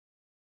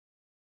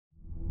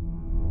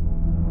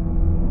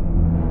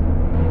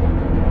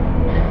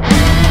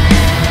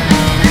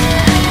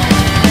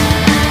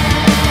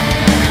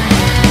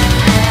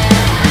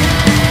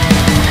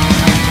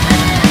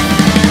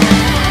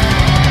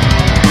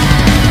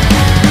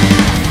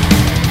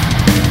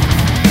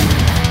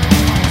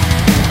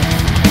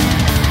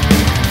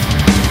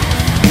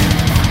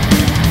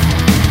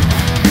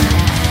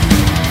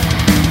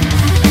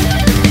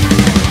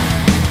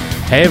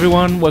Hey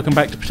everyone, welcome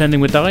back to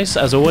Pretending with Dice.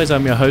 As always,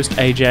 I'm your host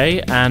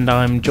AJ, and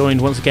I'm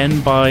joined once again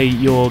by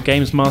your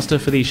games master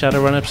for the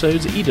Shadowrun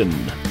episodes, Eden.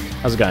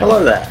 How's it going?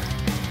 Hello there.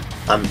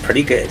 I'm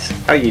pretty good.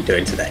 How are you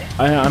doing today?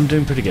 I'm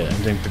doing pretty good.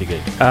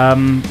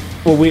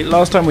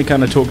 Last time we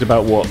kind of talked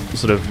about what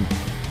sort of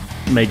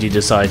made you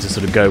decide to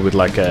sort of go with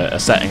like a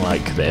setting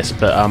like this,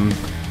 but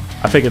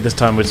I figured this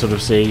time we'd sort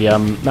of see,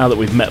 now that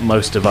we've met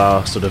most of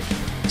our sort of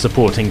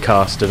supporting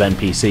cast of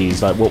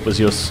NPCs, like what was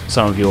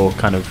some of your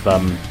kind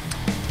of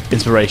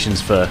inspirations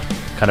for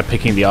kind of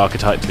picking the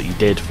archetypes that you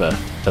did for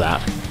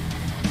that?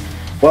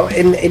 Well,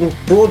 in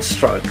broad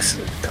strokes,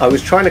 I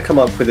was trying to come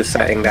up with a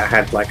setting that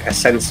had like a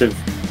sense of,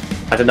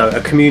 I don't know,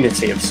 a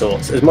community of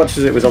sorts. As much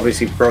as it was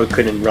obviously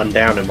broken and run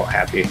down and what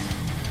have you,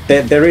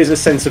 there is a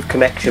sense of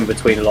connection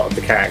between a lot of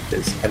the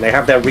characters, and they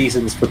have their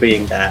reasons for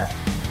being there.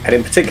 And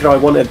in particular, I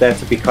wanted there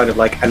to be kind of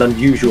like an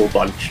unusual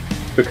bunch,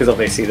 because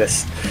obviously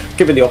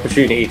given the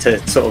opportunity to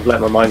sort of let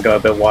my mind go a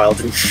bit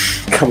wild and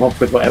come up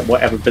with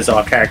whatever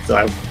bizarre characters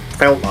I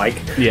felt like,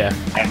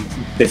 and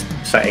this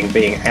setting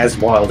being as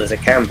wild as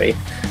it can be,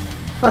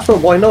 I thought,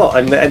 why not?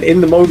 And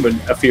in the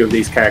moment, a few of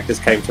these characters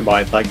came to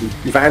mind. Like,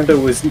 Vanda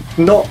was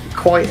not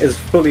quite as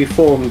fully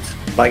formed.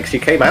 Like, she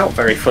came out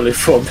very fully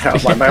formed out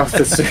of my mouth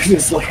as soon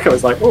as I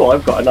was like, oh,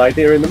 I've got an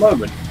idea in the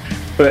moment.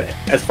 But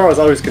as far as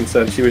I was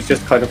concerned, she was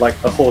just kind of like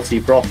a haughty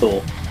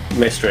brothel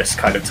mistress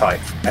kind of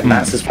type, and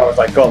that's as far as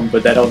I'd gone.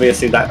 But then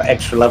obviously that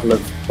extra level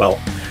of, well,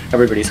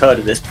 everybody's heard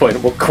at this point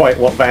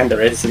what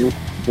Vanda is and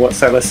what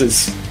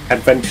Celis's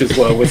adventures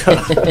were with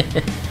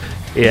her.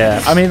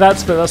 Yeah, I mean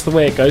that's the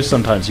way it goes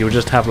sometimes. You'll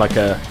just have like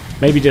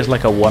maybe just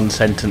like a one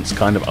sentence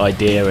kind of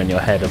idea in your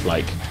head of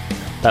like,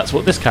 that's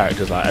what this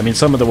character's like. I mean,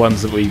 some of the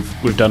ones that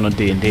we've done on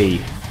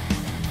D&D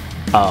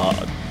are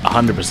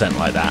 100%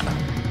 like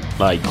that.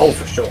 Like, oh,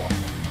 for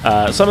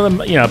sure. Some of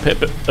them, I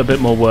put a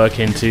bit more work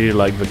into,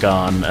 like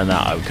Vagan and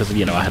that, because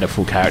I had a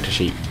full character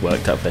sheet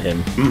worked up for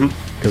him,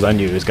 because I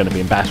knew he was going to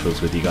be in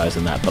battles with you guys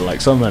and that. But like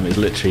some of them is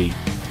literally,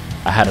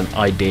 I had an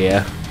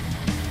idea,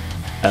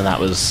 and that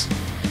was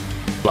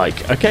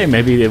like, okay,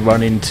 maybe they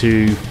run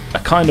into a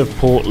kind of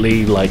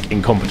portly, like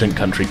incompetent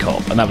country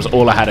cop, and that was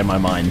all I had in my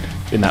mind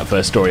in that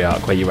first story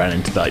arc where you ran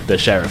into like the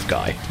sheriff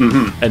guy,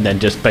 and then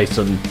just based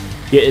on.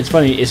 Yeah, it's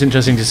funny. It's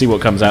interesting to see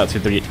what comes out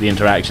through the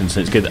interactions.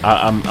 And it's good.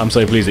 I'm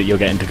so pleased that you're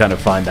getting to kind of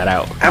find that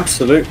out.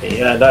 Absolutely.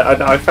 Yeah,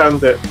 I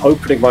found that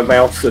opening my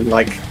mouth and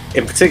like,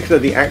 in particular,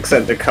 the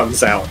accent that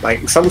comes out.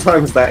 Like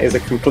sometimes that is a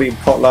complete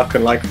potluck,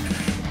 and like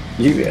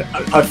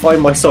I find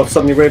myself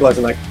suddenly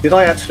realizing, like, did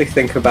I actually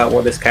think about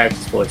what this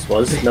character's voice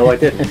was? No, I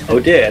didn't.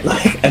 Oh dear.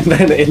 Like, and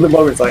then in the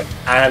moment, it's like,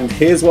 and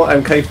here's what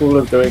I'm capable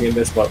of doing in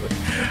this moment,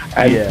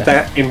 and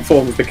that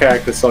informs the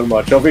character so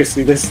much.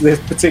 Obviously, this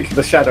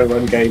particular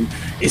Shadowrun game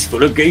is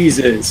full of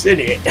geezers, isn't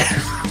it?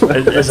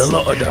 There's a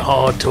lot of the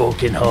hard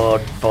talking,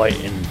 hard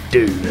fighting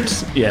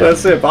dudes. Yeah,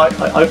 that's it.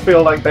 But I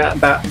feel like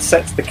that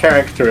sets the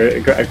character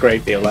a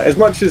great deal. Like, as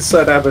much as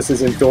Sir Davos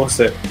is in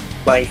Dorset,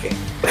 like,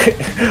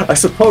 I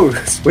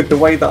suppose with the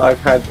way that I've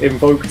had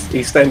invoked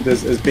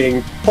EastEnders as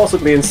being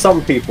possibly in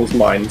some people's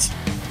minds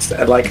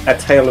like a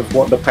tale of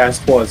what the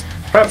past was,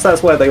 perhaps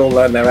that's where they all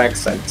learn their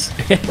accents.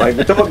 Like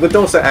the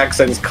Dorset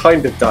accent's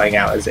kind of dying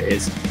out as it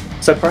is,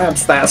 so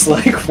perhaps that's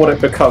like what it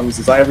becomes,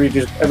 is like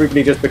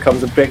everybody just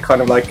becomes a bit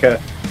kind of like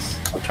a,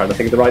 I'm trying to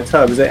think of the right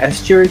term, is it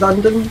Estuary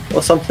London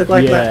or something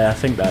like that? Yeah, I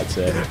think that's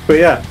it. But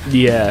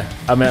yeah,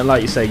 I mean,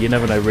 like you say, you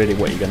never know really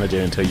what you're going to do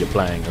until you're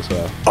playing as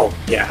well. Oh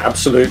yeah,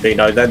 absolutely.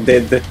 No,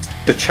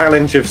 the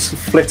challenge of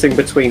flitting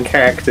between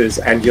characters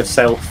and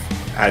yourself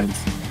and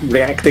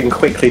reacting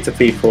quickly to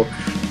people.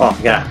 Oh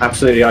yeah,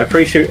 absolutely. I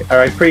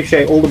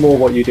appreciate all the more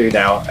what you do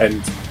now,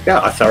 and yeah,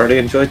 I thoroughly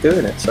enjoyed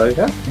doing it. So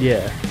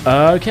yeah.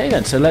 Okay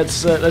then. So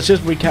let's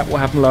just recap what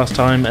happened last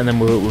time, and then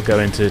we'll go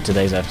into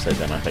today's episode.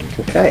 Then I think.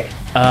 Okay.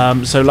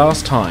 So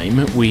last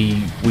time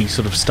we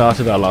sort of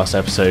started our last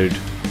episode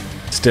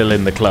still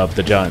in the club,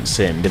 the Giant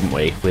Sin, didn't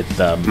we? With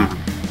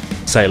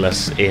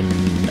Celis in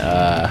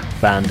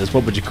Vanda's,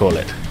 what would you call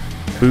it?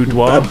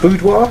 Boudoir?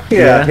 Boudoir?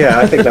 Yeah,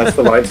 I think that's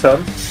the right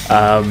term.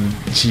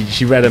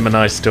 She read him a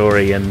nice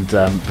story, and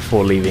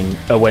before leaving,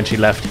 when she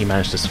left, he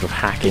managed to sort of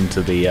hack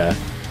into the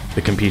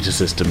computer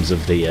systems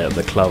of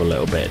the club a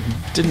little bit.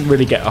 Didn't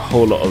really get a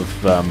whole lot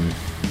of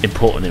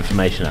important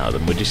information out of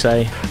them, would you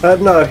say?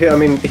 No, I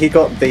mean, he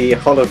got the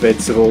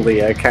holovids of all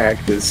the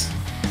characters.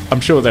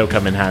 I'm sure they'll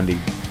come in handy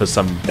for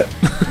some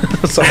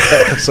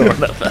purpose or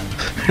another.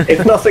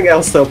 If nothing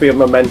else, there'll be a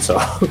memento.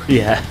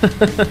 Yeah.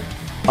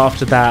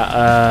 After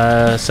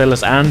that,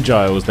 Celis and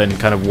Giles then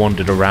kind of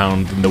wandered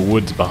around in the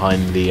woods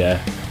behind the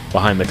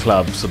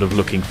club, sort of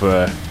looking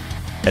for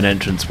an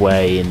entrance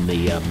way in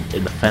the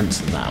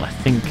fence and that. And I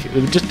think they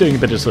were just doing a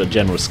bit of sort of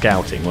general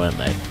scouting, weren't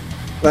they?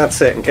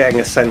 That's it, and getting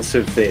a sense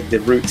of the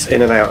routes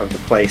in and out of the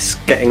place,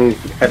 getting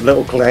a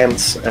little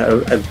glance,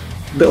 a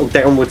little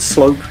downward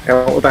slope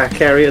out of the back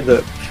area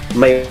that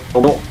may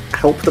or not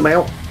help them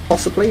out,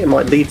 possibly. It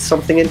might lead to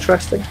something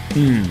interesting.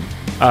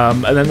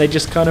 And then they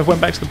just kind of went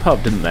back to the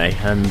pub, didn't they?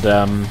 And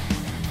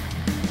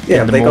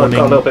they got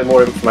a little bit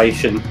more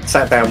information,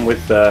 sat down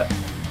with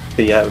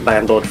the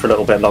landlord for a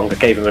little bit longer,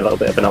 gave him a little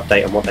bit of an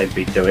update on what they'd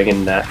been doing,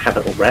 and had a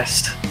little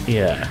rest.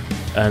 Yeah,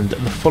 and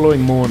the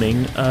following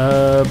morning,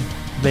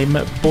 they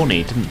met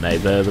Bonnie, didn't they?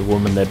 The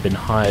woman they'd been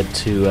hired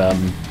to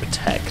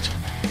protect.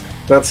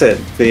 That's it.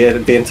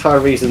 The entire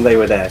reason they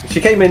were there.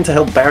 She came in to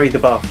help bury the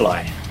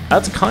barfly.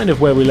 That's kind of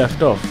where we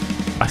left off.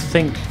 I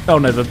think. Oh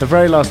no, the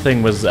very last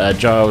thing was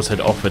Giles had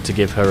offered to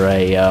give her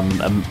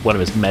one of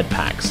his med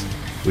packs,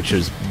 which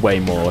was way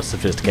more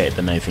sophisticated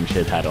than anything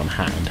she'd had on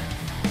hand.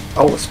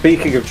 Oh,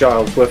 speaking of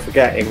Giles, we're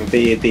forgetting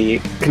the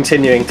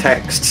continuing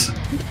texts.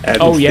 And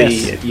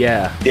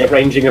the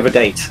arranging of a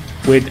date.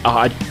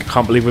 I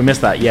can't believe we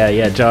missed that.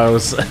 Yeah.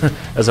 Giles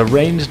has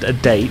arranged a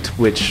date,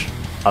 which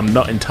I'm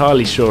not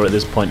entirely sure at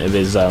this point of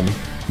his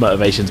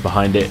motivations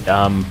behind it.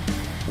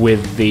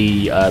 With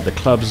the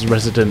club's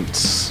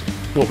resident,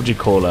 what would you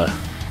call her?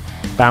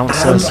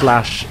 Bouncer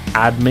slash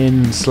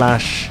admin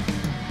slash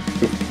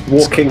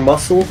walking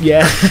muscle.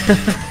 Yeah,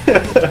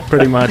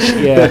 pretty much.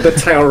 Yeah, the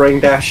towering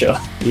dasher.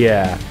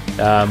 Yeah.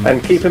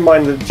 And keep in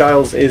mind that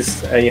Giles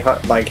is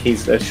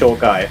he's a short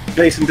guy.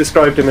 Jason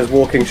described him as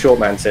walking short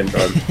man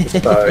syndrome.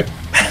 So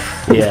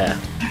yeah,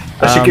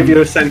 that should give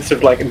you a sense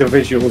of the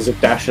visuals of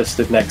Dasher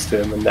stood next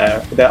to him and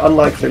their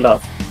unlikely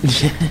love.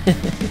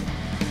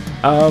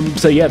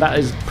 So yeah, that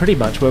is pretty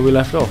much where we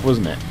left off,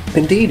 wasn't it?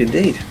 Indeed.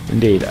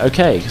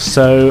 Okay,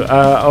 so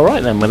all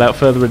right then. Without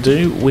further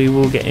ado, we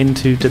will get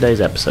into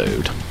today's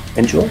episode.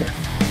 Enjoy.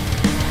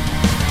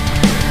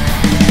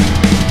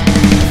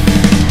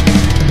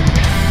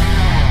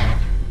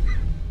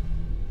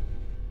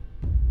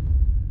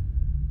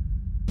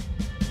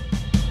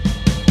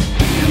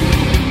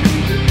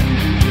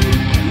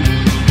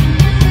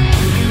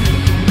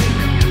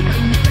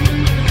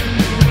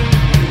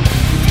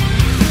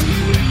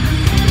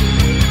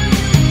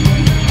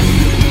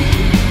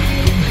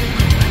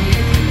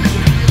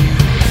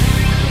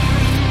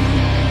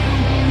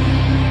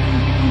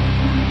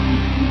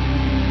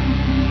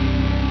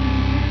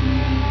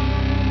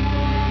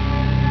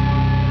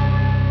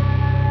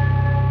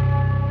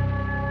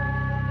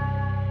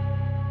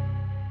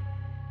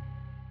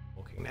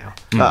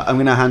 I'm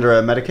going to hand her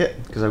a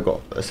medikit because I've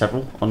got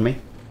several on me.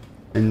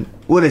 And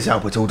will this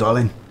help at all,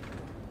 darling?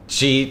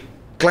 She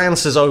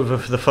glances over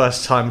for the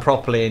first time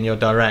properly in your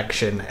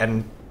direction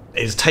and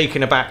is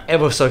taken aback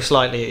ever so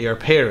slightly at your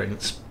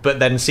appearance, but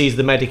then sees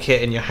the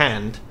medikit in your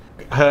hand.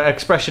 Her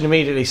expression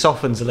immediately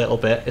softens a little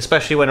bit,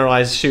 especially when her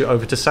eyes shoot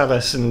over to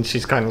Salas, and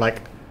she's kind of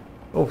like,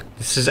 oh,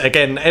 this is,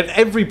 again,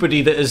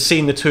 everybody that has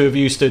seen the two of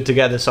you stood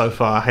together so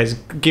far has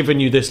given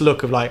you this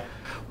look of like,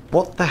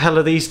 what the hell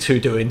are these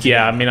two doing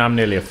together? Yeah, I mean, I'm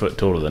nearly a foot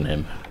taller than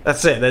him.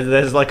 That's it.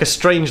 There's like a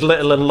strange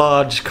little and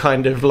large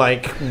kind of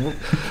like,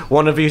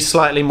 one of you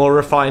slightly more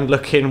refined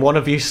looking, one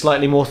of you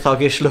slightly more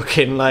thuggish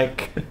looking.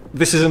 Like,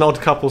 this is an odd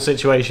couple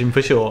situation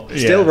for sure.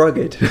 Still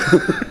rugged.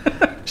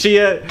 She,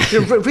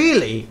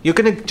 really? You're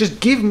going to just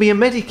give me a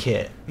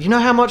medikit? You know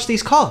how much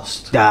these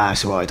cost?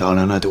 That's all right,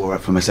 darling. I do all right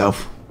for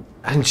myself.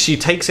 And she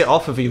takes it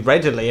off of you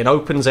readily and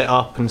opens it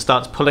up and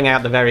starts pulling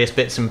out the various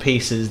bits and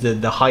pieces,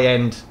 the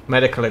high-end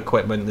medical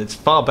equipment that's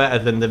far better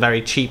than the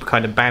very cheap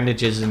kind of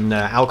bandages and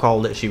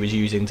alcohol that she was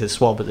using to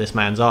swab at this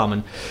man's arm,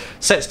 and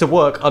sets to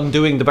work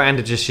undoing the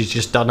bandages she's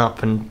just done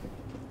up and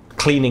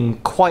cleaning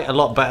quite a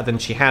lot better than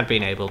she had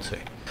been able to.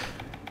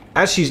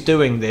 As she's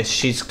doing this,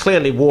 she's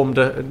clearly warmed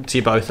to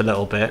you both a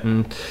little bit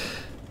and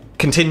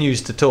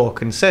continues to talk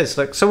and says,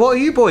 like, so what are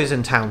you boys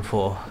in town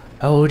for?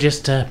 Oh,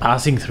 just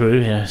passing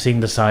through, seeing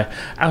the side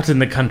out in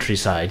the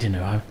countryside.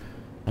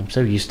 I'm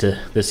so used to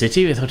the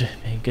city. We thought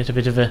get a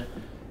bit of a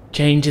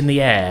change in the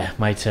air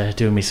might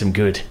do me some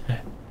good.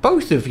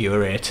 Both of you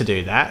are here to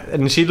do that.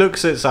 And she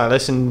looks at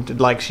Silas and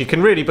like she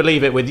can really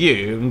believe it with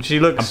you. And she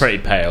looks. I'm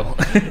pretty pale.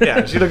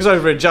 Yeah, she looks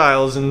over at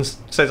Giles and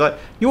says like,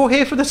 "You're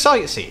here for the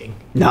sightseeing?"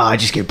 No, I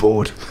just get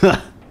bored.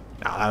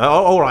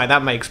 All right,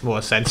 that makes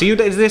more sense.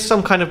 Is this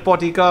some kind of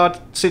bodyguard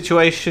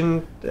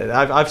situation?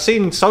 I've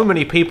seen so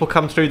many people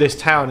come through this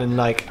town, and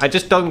like I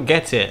just don't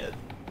get it.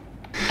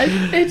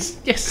 It's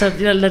yes,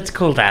 let's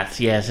call that.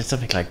 Yes, it's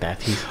something like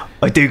that.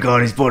 I do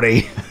guard his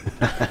body.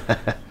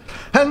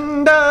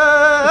 And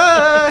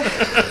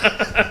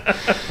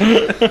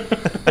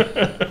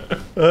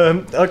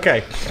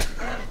okay.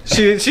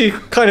 She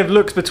kind of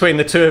looks between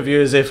the two of you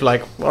as if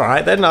like, all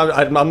right, then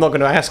I'm not going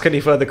to ask any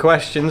further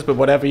questions, but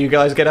whatever you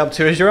guys get up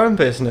to is your own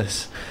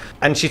business.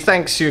 And she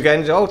thanks you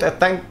again. Oh,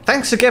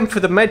 thanks again for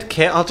the med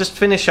kit. I'll just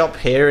finish up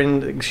here.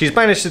 And she's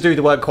managed to do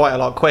the work quite a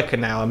lot quicker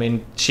now. I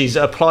mean, she's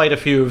applied a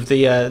few of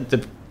the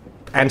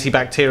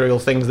antibacterial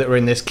things that were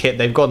in this kit.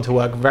 They've gone to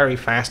work very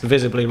fast,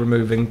 visibly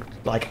removing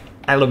like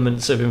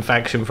elements of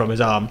infection from his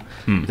arm,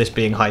 this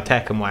being high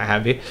tech and what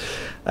have you.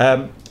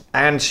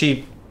 And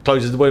she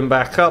closes the wound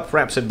back up,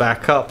 wraps it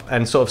back up,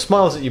 and sort of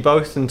smiles at you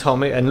both and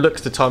Tommy, and looks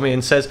to Tommy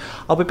and says,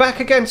 "I'll be back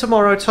again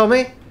tomorrow,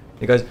 Tommy."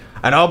 He goes,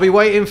 "And I'll be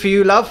waiting for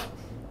you, love."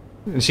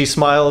 And she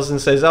smiles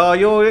and says, "Oh,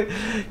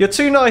 you're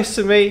too nice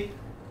to me."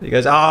 He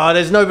goes, "Ah,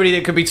 there's nobody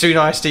that could be too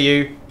nice to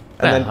you."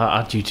 And then,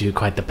 aren't you two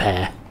quite the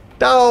pair?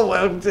 Oh,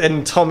 well,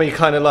 and Tommy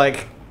kind of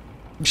like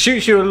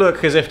shoots you a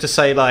look as if to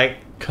say like,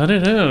 Cut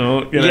it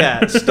out. You know?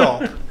 Yeah,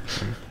 stop.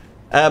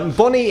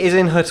 Bonnie is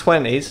in her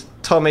 20s.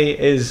 Tommy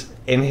is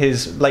in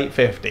his late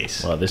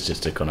 50s. Well, this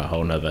just took on a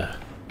whole nother.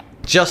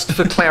 Just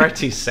for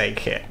clarity's sake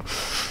here.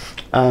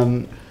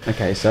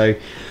 Okay, so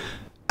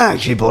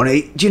actually,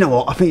 Bonnie, do you know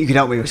what? I think you could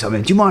help me with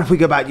something. Do you mind if we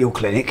go back to your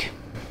clinic?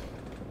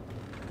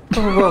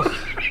 Oh, well,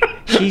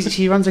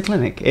 She runs a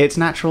clinic. It's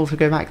natural to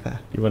go back there.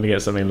 You want to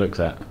get something looked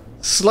at?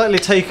 slightly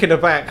taken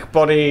aback,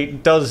 Bonnie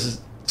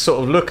does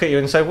sort of look at you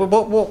and say, well,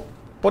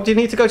 what do you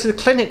need to go to the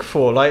clinic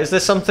for? Like, is there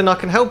something I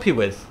can help you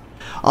with?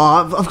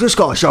 I've just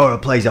got a shoulder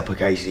that plays up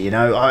occasionally, you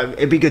know.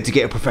 It'd be good to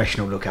get a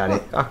professional look at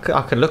it. I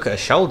can look at her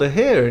shoulder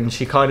here, and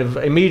she kind of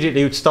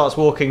immediately starts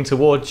walking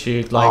towards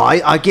you.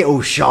 Like, I get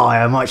all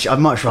shy. I'd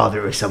much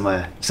rather it was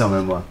somewhere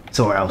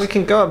else. we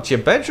can go up to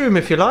your bedroom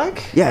if you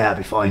like. Yeah, that'd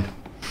be fine.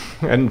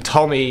 And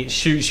Tommy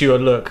shoots you a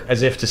look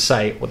as if to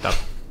say, what the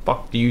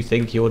fuck do you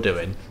think you're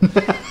doing?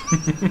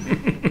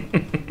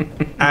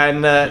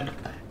 And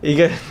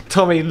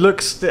Tommy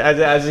looks,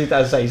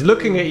 as he's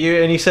looking at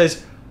you, and he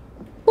says,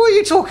 what are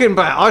you talking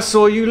about? I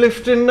saw you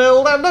lifting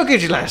all that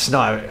luggage last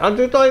night. I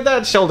did like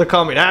that shoulder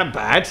can't be that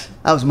bad.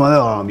 That was my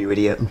arm, you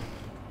idiot.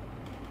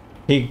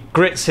 He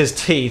grits his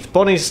teeth.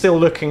 Bonnie's still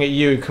looking at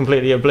you,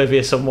 completely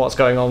oblivious on what's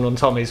going on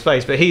Tommy's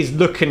face, but he's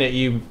looking at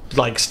you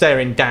like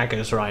staring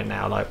daggers right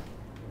now, like,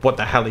 what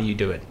the hell are you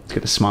doing? He's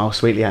gonna smile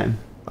sweetly at him.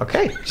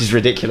 Okay. Which is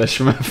ridiculous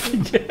from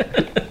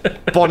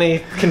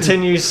Bonnie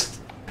continues.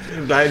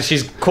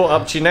 She's caught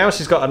up to you now.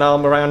 She's got an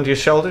arm around your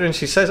shoulder, and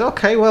she says,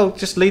 "Okay, well,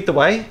 just lead the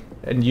way."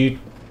 And you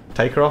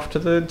take her off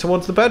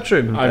towards the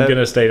bedroom. I'm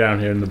gonna stay down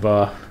here in the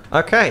bar.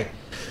 Okay.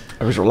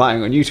 I was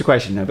relying on you to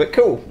question her, but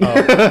cool.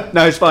 Oh.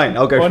 No, it's fine.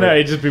 I'll go Well, for no, it.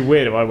 it'd just be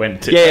weird if I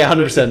went to. Yeah,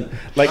 100%.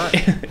 Like,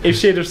 if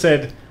she'd have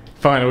said,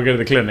 "Fine, we'll go to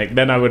the clinic,"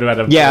 then I would have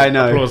had I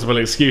know. a plausible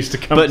excuse to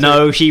come. But to.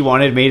 no, she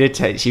wanted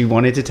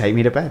to take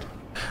me to bed.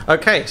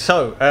 Okay,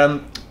 so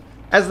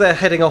as they're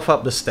heading off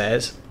up the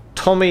stairs,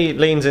 Tommy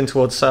leans in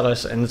towards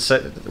Salas and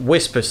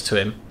whispers to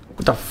him,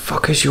 "What the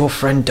fuck is your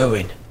friend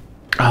doing?"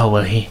 Oh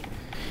well, he's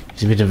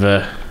a bit of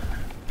a.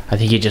 I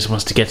think he just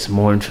wants to get some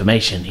more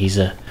information. He's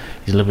a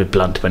little bit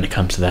blunt when it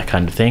comes to that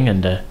kind of thing,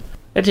 and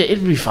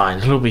it'll be fine.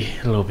 It'll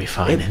be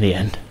fine in the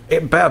end.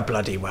 It better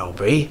bloody well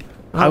be.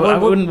 I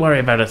wouldn't worry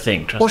about a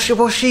thing. Trust me.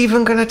 What's she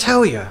even going to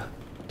tell you?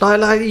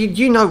 Like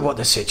you know what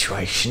the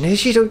situation is.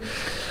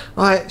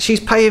 She's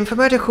paying for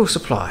medical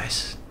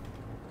supplies.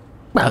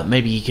 Well,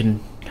 maybe you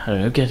can, I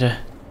don't know, get a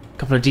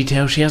couple of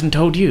details she hasn't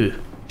told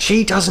you.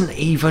 She doesn't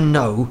even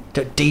know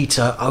that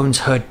Dieter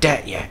owns her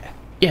debt yet.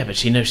 Yeah, but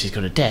she knows she's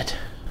got a debt.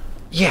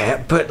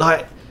 Yeah, but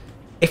like,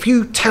 if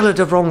you tell her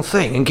the wrong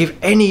thing and give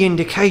any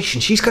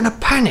indication, she's going to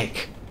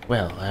panic.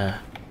 Well,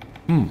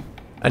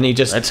 And he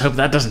just... let's hope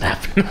that doesn't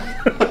happen.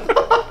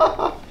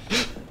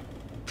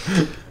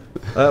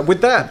 with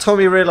that,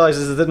 Tommy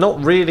realises that there's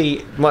not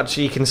really much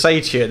he can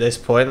say to you at this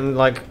point, and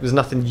like, there's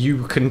nothing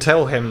you can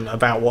tell him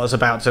about what's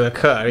about to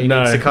occur. He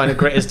needs to kind of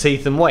grit his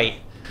teeth and wait.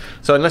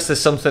 So unless there's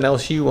something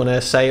else you want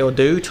to say or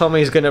do,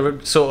 Tommy's going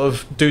to sort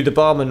of do the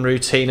barman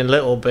routine a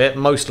little bit,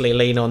 mostly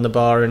lean on the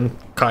bar and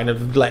kind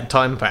of let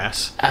time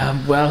pass.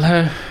 Well,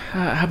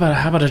 how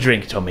about a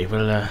drink, Tommy?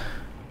 We'll,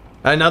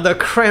 Another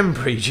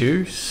cranberry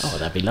juice. Oh,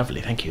 that'd be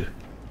lovely, thank you.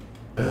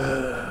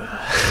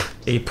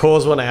 He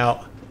pours one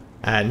out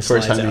and For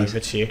his slides it homies. over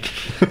to you.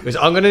 He goes,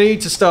 I'm going to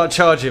need to start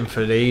charging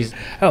for these.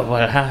 Oh,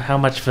 well, how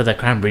much for the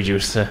cranberry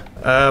juice, sir?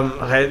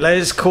 Okay,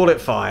 let's call it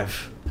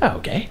 5. Oh,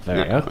 okay,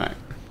 very well. Right.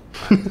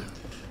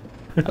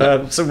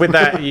 So with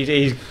that,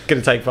 he's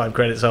going to take 5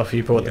 credits off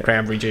you, pour the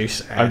cranberry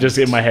juice. I'm just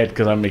in my head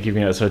because I'm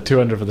keeping it. So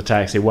 200 for the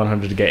taxi,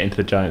 100 to get into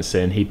the Giant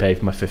Sin. He paid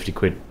for my 50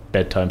 quid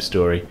bedtime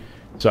story.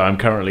 So I'm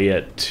currently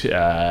at,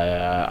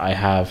 I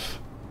have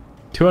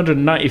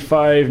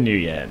 295 new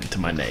yen to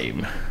my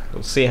name.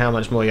 We'll see how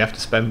much more you have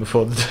to spend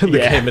before the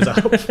game is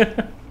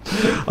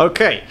up.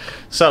 Okay,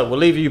 so we'll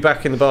leave you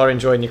back in the bar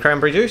enjoying your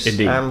cranberry juice.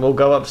 Indeed. And we'll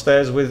go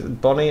upstairs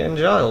with Bonnie and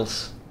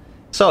Giles.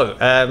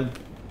 So,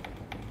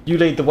 you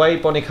lead the way.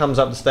 Bonnie comes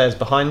up the stairs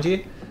behind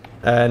you.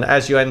 And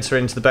as you enter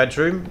into the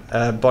bedroom,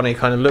 Bonnie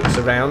kind of looks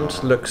around.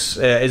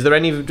 Is there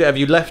any? Have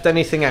you left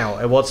anything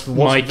out? What's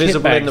My kit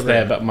visible in bag's the room?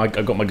 there, but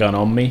I've got my gun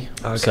on me.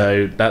 Okay.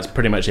 So that's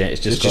pretty much it.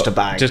 It's just a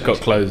bag, Just got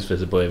basically. clothes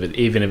visible.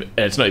 Even if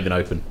it's not even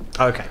open.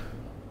 Okay.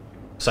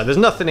 So there's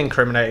nothing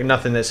incriminating,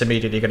 nothing that's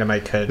immediately going to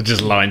make her. It's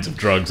just lines of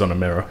drugs on a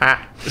mirror.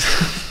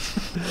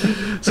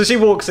 So she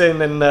walks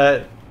in and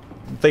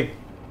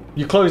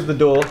you close the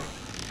door,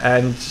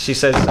 and she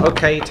says,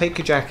 "Okay, take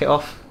your jacket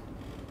off.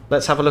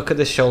 Let's have a look at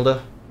this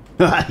shoulder."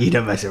 You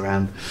don't mess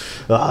around.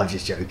 Oh, I'm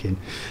just joking.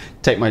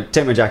 Take my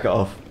jacket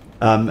off.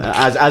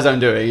 As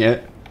I'm doing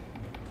it.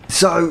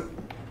 So,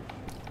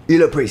 you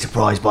look pretty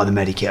surprised by the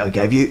medikit I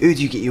gave you. Who did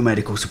you get your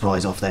medical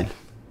supplies off then?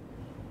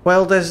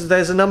 Well,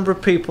 there's a number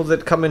of people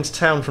that come into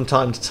town from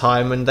time to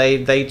time, and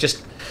it's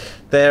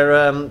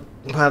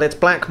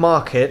black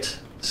market,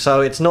 so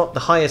it's not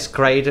the highest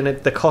grade, and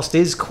the cost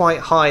is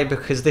quite high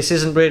because this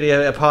isn't really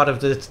a part of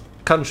the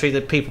country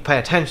that people pay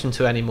attention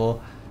to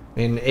anymore. I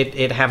mean,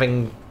 it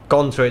having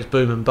gone through its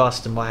boom and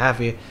bust and what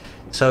have you,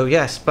 So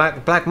yes,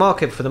 black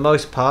market for the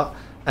most part.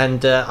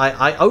 And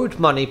I owed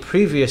money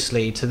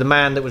previously to the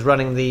man that was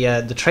running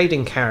the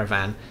trading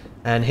caravan,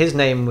 and his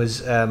name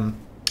was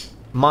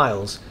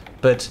Miles.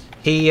 But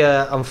he,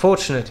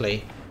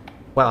 unfortunately,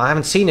 well, I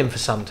haven't seen him for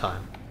some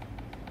time.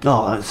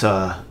 Oh,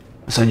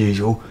 that's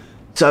unusual.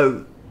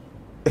 So,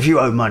 if you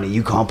owe money,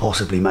 you can't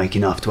possibly make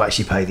enough to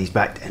actually pay these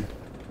back then?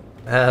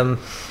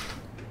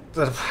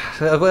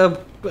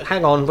 Well,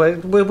 hang on,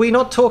 were we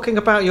not talking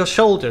about your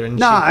shoulder? And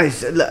No,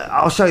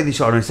 I'll show you the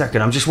shoulder in a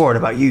second. I'm just worried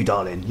about you,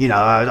 darling. You know,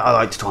 I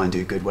like to try and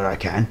do good where I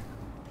can.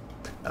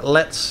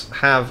 Let's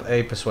have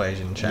a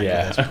persuasion check.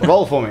 Yeah.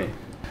 Roll for me.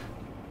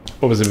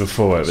 What was it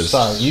before? It was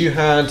So you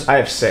had I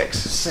have 6.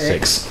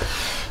 6.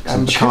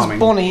 And Because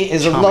Bonnie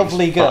is a charming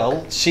lovely as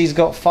girl, she's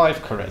got 5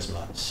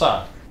 charisma.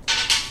 So.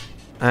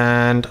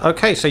 And,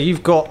 okay, so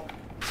you've got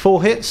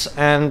 4 hits,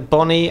 and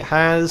Bonnie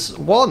has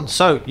 1.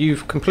 So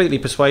you've completely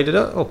persuaded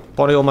her. Oh,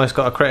 Bonnie almost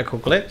got a critical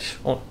glitch.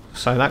 Oh,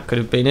 so that could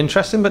have been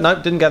interesting, but no,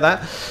 didn't get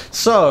that.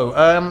 So,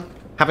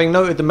 having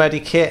noted the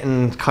medikit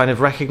and kind of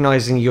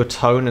recognising your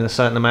tone and a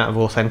certain amount of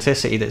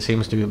authenticity that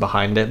seems to be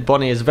behind it,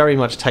 Bonnie is very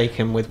much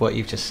taken with what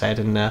you've just said,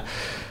 and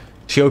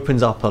she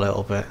opens up a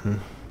little bit,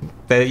 and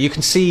you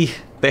can see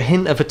the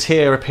hint of a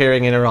tear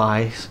appearing in her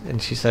eyes,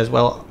 and she says,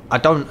 well, I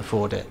don't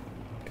afford it.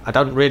 I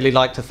don't really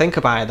like to think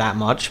about it that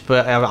much,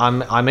 but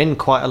I'm in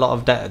quite a lot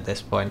of debt at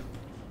this point.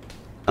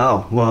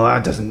 Oh, well,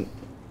 that doesn't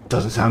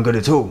sound good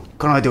at all.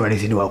 Can I do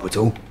anything to help at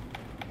all?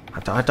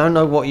 I don't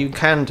know what you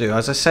can do.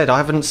 As I said, I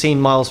haven't seen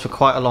Miles for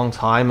quite a long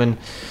time, and,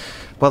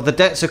 well, the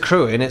debt's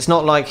accruing. It's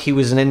not like he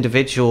was an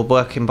individual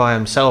working by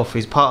himself.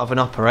 He's part of an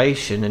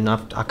operation, and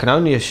I can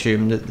only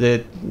assume that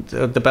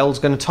the bell's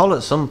going to toll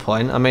at some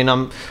point. I mean,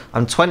 I'm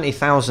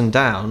 20,000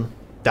 down.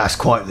 That's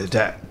quite the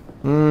debt.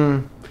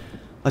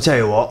 I tell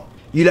you what,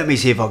 you let me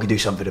see if I can do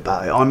something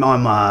about it. I'm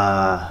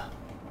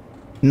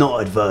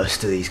not adverse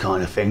to these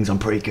kind of things. I'm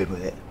pretty good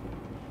with it.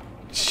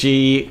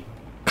 She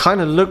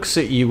kind of looks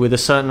at you with a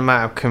certain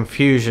amount of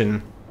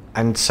confusion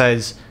and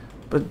says,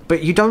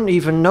 but you don't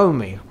even know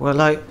me. Well,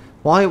 like,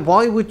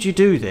 why would you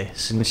do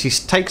this? And she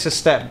takes a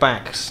step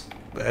back,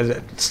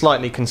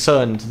 slightly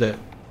concerned that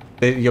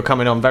you're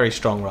coming on very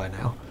strong right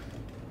now.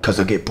 Because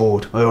I get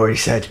bored, I already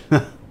said.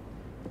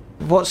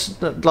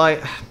 What's,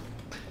 like...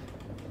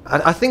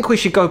 I think we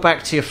should go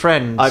back to your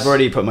friends. I've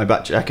already put my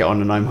back jacket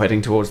on and I'm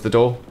heading towards the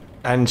door.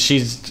 And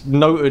she's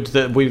noted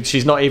that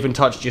she's not even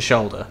touched your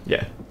shoulder.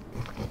 Yeah.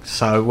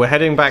 So we're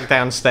heading back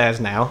downstairs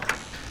now.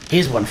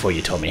 Here's one for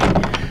you, Tommy.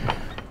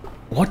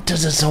 What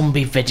does a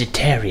zombie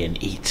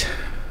vegetarian eat?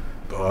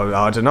 Oh,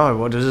 I don't know.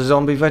 What does a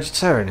zombie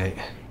vegetarian eat?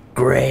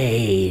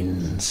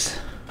 Grains.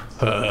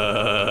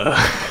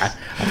 I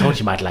thought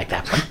you might like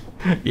that one.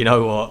 You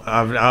know what?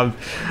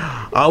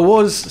 I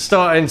was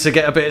starting to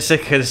get a bit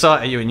sick of the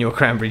sight of you and your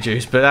cranberry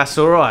juice, but that's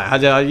all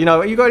right. You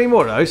know, you got any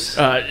more of those?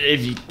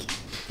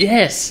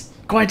 Yes,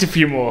 quite a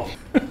few more.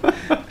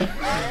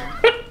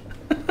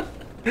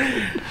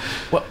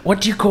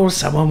 What do you call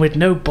someone with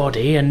no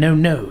body and no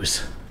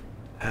nose?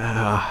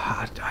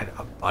 I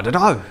don't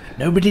know.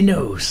 Nobody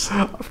knows.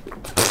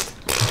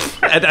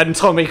 And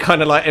Tommy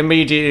kind of like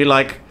immediately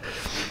like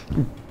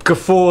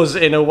guffaws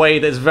in a way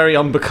that's very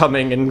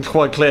unbecoming, and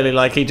quite clearly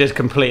like he just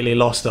completely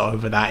lost it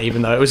over that,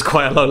 even though it was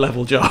quite a low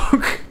level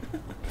joke.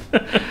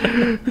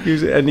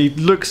 And he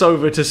looks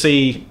over to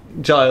see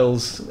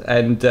Giles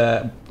and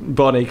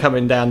Bonnie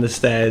coming down the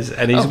stairs,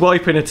 and he's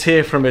wiping a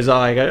tear from his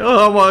eye going,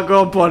 oh my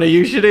god, Bonnie,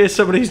 you should hear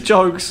some of these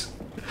jokes.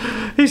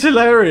 He's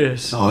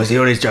hilarious. Oh, is he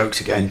on his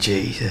jokes again?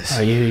 Jesus.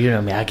 Oh, you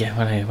know me.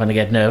 When I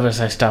get nervous,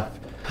 I stop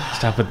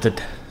with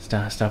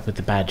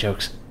the bad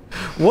jokes.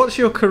 What's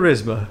your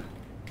charisma?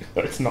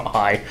 It's not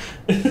high.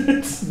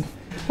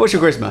 What's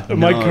your charisma?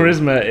 My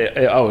charisma.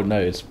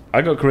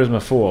 I got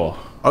charisma 4.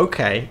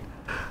 Okay.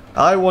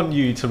 I want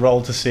you to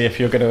roll to see if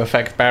you're going to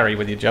affect Barry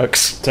with your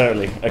jokes.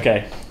 Totally.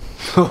 Okay.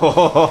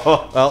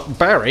 Well,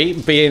 Barry,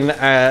 being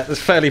a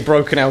fairly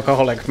broken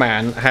alcoholic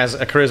man, has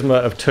a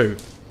charisma of 2.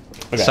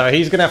 Okay. So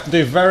he's going to have to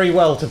do very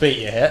well to beat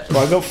you here.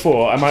 Well, I got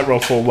 4. I might roll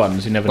 4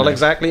 ones. You never know. Well,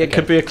 exactly. It Okay.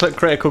 could be a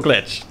critical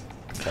glitch.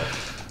 Okay.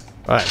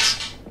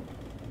 Right.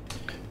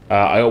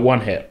 I got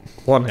 1 hit.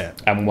 1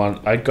 hit. And one.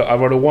 I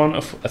rolled a 1,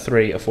 a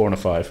 3, a 4, and a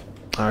 5.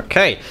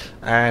 Okay.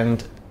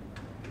 And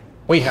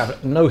we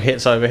have no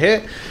hits over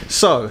here.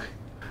 So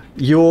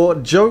your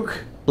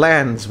joke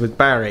lands with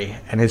Barry,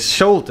 and his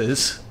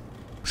shoulders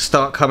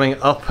start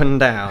coming up and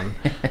down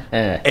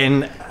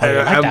in I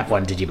like that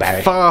one, did you,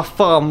 Barry?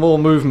 far more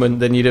movement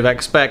than you'd have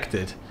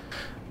expected.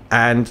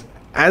 And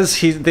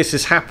as this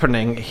is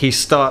happening, he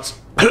starts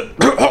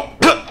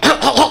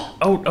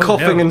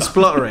coughing and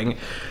spluttering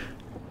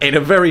in a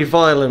very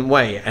violent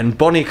way, and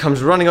Bonnie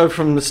comes running over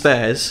from the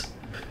stairs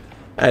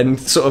and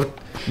sort of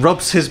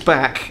rubs his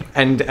back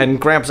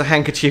and grabs a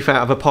handkerchief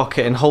out of a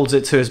pocket and holds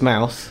it to his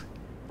mouth.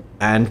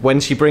 and when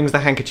she brings the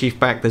handkerchief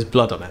back, there's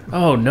blood on it.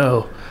 Oh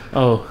no!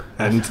 Oh,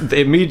 And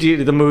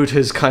immediately the mood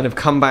has kind of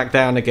come back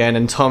down again,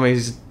 and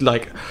Tommy's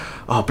like,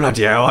 "Oh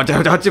bloody hell!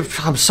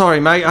 I'm sorry,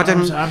 mate.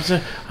 I'm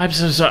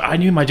so sorry. I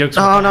knew my jokes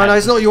were Oh bad. no,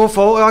 it's not your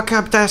fault. I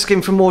kept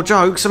asking for more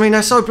jokes. I mean,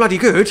 they're so bloody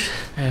good."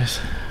 Yes.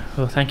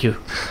 Well, thank you.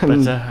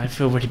 But I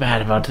feel really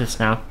bad about this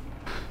now.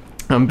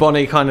 And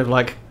Bonnie kind of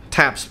like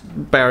taps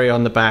Barry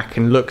on the back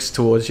and looks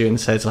towards you and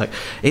says, like,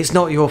 "It's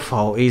not your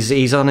fault.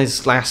 He's on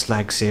his last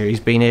legs here. He's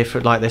been here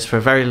for like this for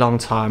a very long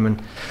time,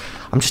 and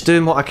I'm just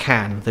doing what I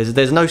can.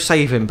 There's no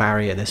saving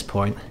Barry at this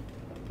point."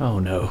 Oh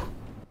no!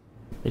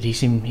 But he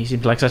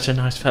seemed like such a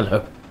nice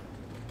fellow.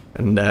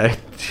 And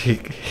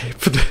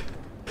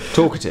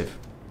Talkative.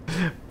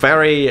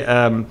 Barry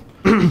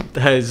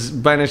has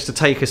managed to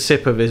take a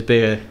sip of his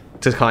beer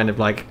to kind of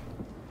like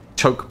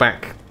choke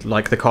back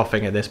like the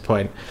coughing at this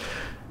point,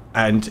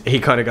 and he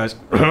kind of goes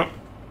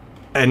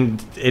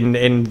and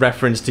in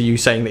reference to you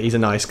saying that he's a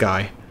nice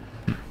guy.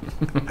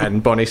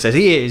 And Bonnie says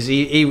he is.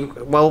 He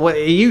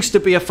used to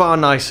be a far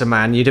nicer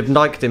man. You'd have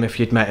liked him if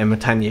you'd met him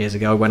 10 years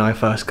ago when I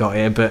first got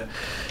here, but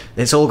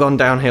it's all gone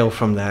downhill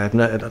from there,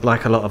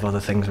 like a lot of other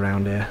things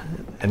around here.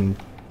 And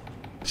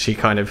she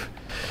kind of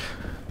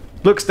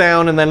looks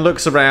down and then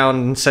looks around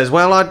and says,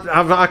 "Well,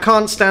 I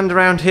can't stand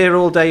around here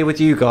all day with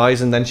you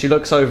guys." And then she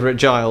looks over at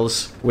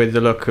Giles with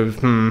the look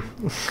of,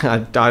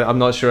 I'm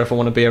not sure if I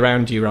want to be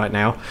around you right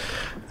now,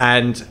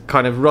 and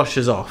kind of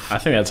rushes off. I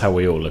think that's how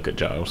we all look at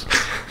Giles.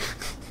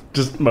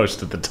 Just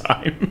most of the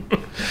time.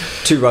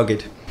 Too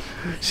rugged.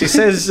 She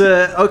says,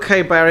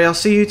 "Okay, Barry, I'll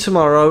see you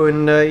tomorrow."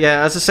 And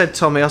as I said,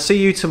 Tommy, I'll see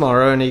you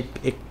tomorrow. And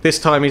this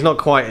time he's not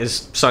quite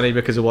as sunny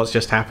because of what's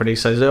just happened. He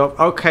says,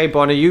 "Okay,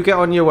 Bonnie, you get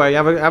on your way.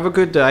 Have a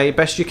good day,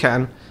 best you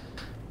can."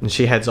 And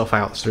she heads off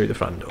out through the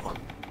front door.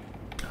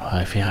 Oh,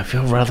 I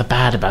feel rather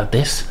bad about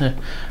this.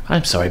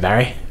 I'm sorry,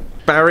 Barry.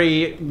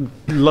 Barry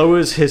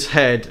lowers his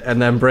head and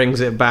then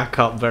brings it back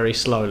up very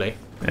slowly,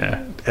 Yeah.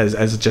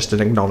 as just an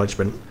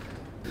acknowledgement.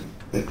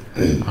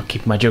 I'll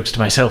keep my jokes to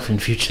myself in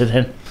future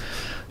then.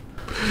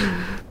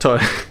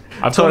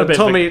 I've got a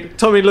bit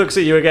Tommy looks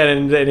at you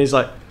again and he's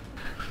like,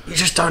 "You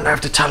just don't have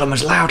to tell them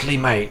as loudly,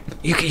 mate.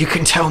 You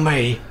can tell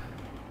me."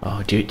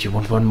 Oh, do you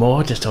want one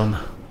more? Just on.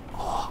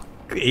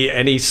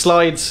 He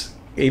slides.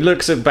 He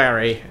looks at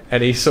Barry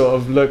and he sort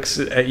of looks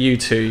at you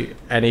two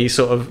and he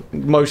sort of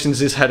motions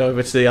his head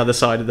over to the other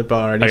side of the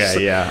bar. And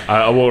Okay, yeah.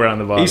 I'll walk around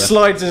the bar. he then.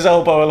 slides his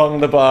elbow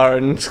along the bar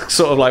and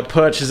sort of like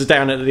perches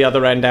down at the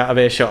other end out of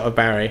earshot of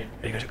Barry.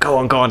 And he goes, "Go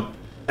on.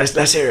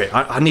 Let's hear it.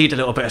 I need a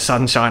little bit of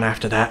sunshine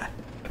after that."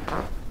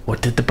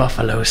 What did the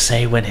buffalo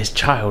say when his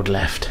child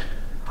left?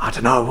 "I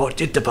don't know. What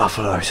did the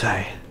buffalo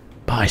say?"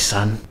 Bye,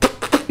 son.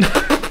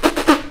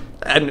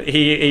 And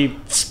he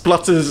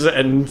splutters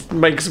and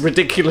makes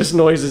ridiculous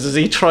noises as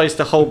he tries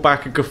to hold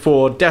back a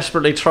guffaw,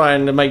 desperately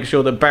trying to make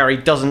sure that Barry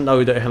doesn't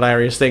know that a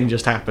hilarious thing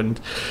just happened.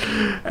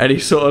 And he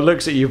sort of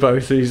looks at you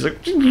both and he's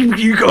like,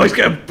 "You guys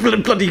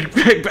bloody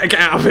get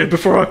out of here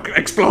before I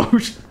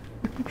explode."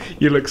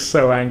 You look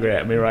so angry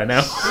at me right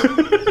now.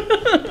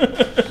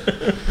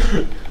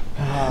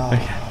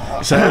 Okay.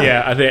 So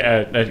yeah, I think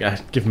I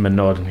give him a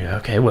nod and go,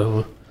 "Okay,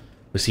 well,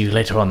 we'll see you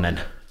later on then."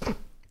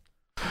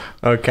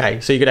 Okay,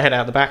 so you're going to head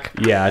out the back?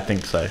 Yeah, I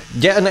think so.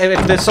 Yeah, and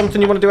if there's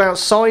something you want to do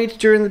outside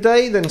during the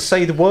day, then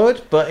say the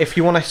word. But if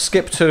you want to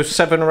skip to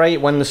 7 or 8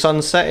 when the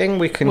sun's setting,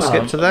 we can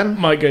skip to then.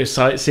 Might go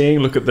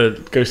sightseeing.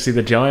 Go see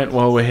the giant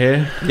while we're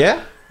here.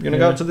 Yeah? You're going to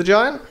go to the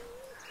giant?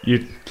 You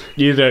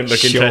don't look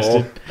Sure.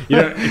 interested. You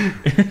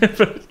don't.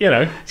 But,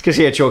 It's because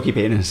he had chalky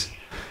penis.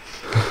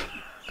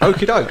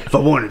 Okie doke. If I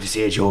wanted to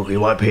see a chalky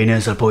white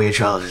penis, I'd pull your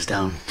trousers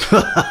down.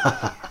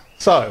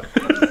 So,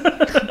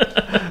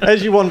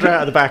 as you wander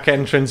out of the back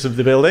entrance of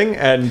the building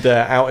and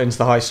out into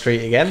the high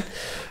street again,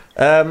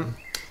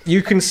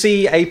 you can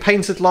see a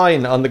painted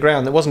line on the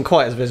ground that wasn't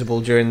quite as visible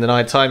during the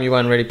night time. You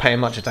weren't really paying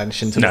much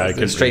attention to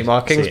the street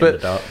markings,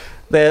 but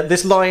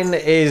this line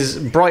is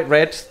bright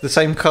red, the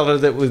same colour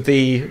that with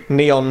the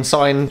neon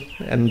sign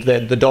and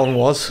the dong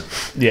was.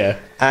 Yeah.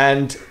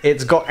 And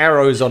it's got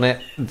arrows on it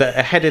that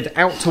are headed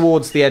out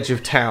towards the edge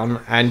of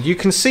town, and you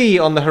can see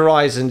on the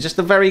horizon just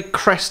the very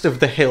crest of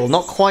the hill,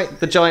 not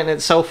quite the giant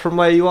itself from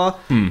where you are,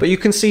 but you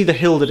can see the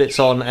hill that it's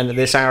on and that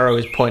this arrow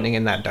is pointing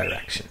in that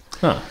direction.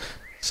 Huh.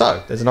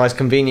 So there's a nice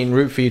convenient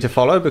route for you to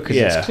follow because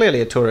it's clearly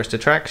a tourist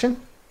attraction.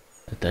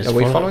 Are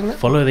we following that?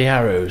 Follow the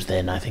arrows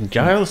then, I think,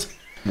 Giles.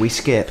 We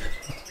skip.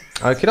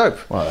 Okie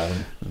doke. Well, I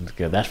don't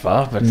go that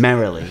far, but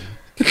Merrily.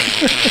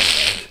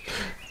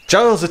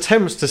 Giles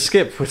attempts to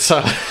skip with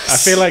Silas. I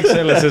feel like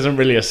Silas isn't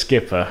really a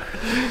skipper.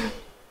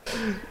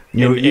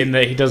 In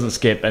that he doesn't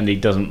skip and he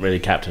doesn't really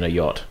captain a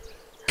yacht.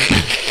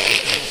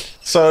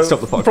 So,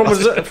 Stop the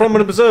podcast. from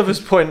an observer's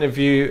point of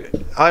view,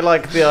 I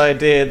like the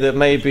idea that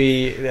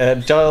maybe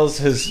Giles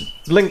has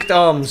linked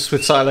arms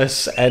with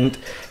Silas and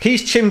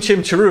he's Chim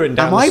Chim Chiruin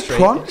down Am the I street.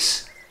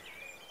 Prance?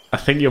 I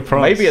think you're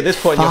Prance. Maybe at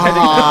this point you're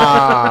heading...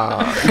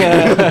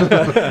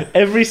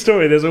 Every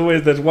story,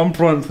 there's one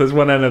Prance, there's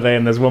one Enade,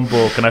 and there's one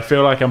Bork, and I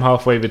feel like I'm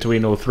halfway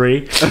between all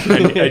three,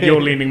 and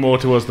you're leaning more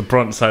towards the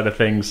Prance side of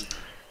things.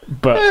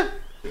 but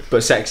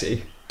But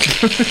sexy.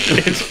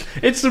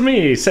 it's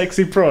me,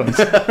 sexy prawns.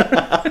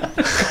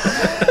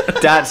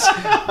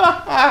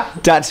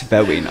 That's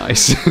very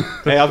nice.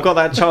 Hey, I've got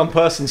that charm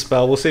person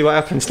spell. We'll see what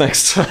happens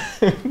next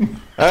time.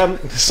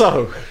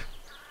 So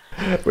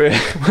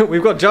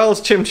we've got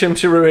Giles Chim Chim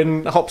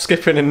Chiruin hop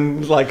skipping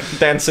and like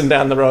dancing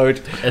down the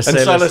road, and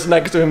Silas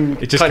next to him,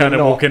 It's just kind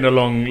of walking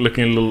along,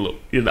 looking a little.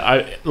 You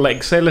know,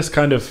 like Silas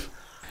kind of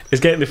is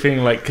getting the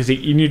feeling like because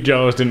he knew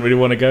Giles didn't really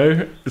want to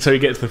go, so he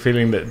gets the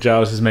feeling that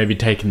Giles is maybe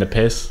taking the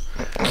piss,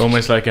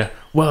 almost like a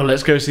well,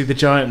 let's go see the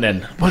giant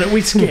then. Why don't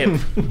we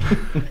skip?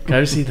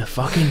 Go see the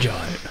fucking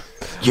giant.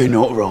 You're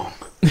not wrong.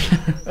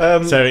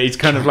 So he's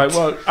kind of like,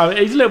 well,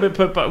 he's a little bit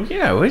put, but you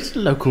know, it's a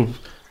local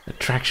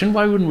attraction.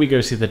 Why wouldn't we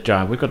go see the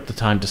giant? We've got the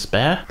time to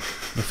spare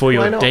before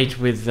your date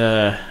with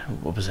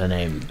what was her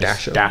name?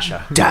 Dasher.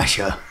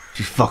 Dasher.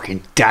 She's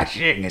fucking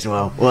dashing as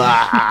well.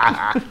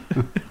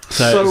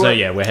 So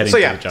yeah, we're heading to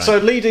the giant. So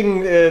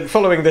leading,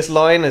 following this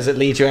line as it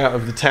leads you out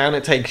of the town,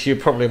 it takes you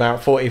probably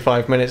about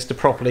 45 minutes to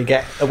properly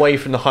get away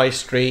from the high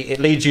street. It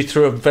leads you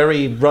through a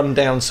very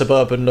run-down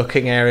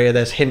suburban-looking area.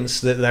 There's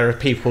hints that there are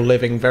people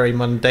living very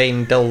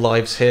mundane, dull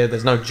lives here.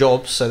 There's no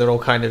jobs, so they're all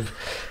kind of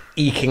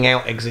eking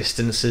out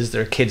existences.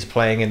 There are kids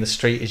playing in the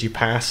street as you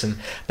pass, and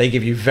they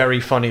give you very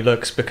funny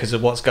looks because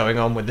of what's going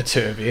on with the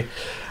two of you.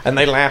 And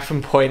they laugh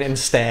and point and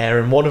stare,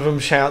 and one of them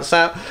shouts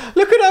out,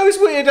 "Look at those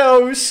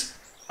weirdos!"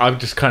 I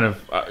just kind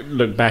of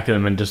look back at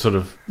them and just sort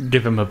of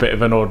give them a bit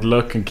of an odd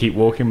look and keep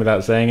walking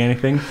without saying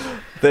anything.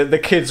 The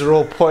kids are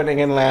all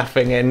pointing and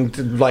laughing,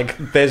 and like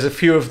there's a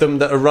few of them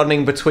that are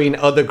running between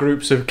other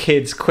groups of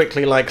kids,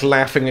 quickly like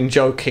laughing and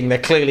joking. They're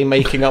clearly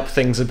making up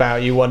things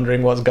about you,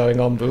 wondering what's going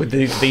on with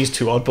these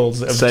two oddballs.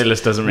 That have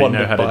Sailors doesn't really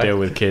know how to wandered by. deal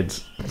with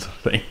kids. Sort of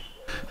thing.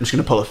 I'm just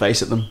going to pull a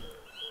face at them.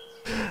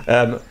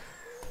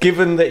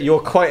 Given that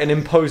you're quite an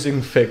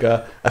imposing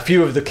figure, a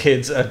few of the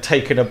kids are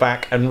taken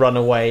aback and run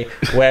away,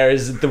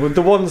 whereas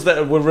the ones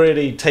that were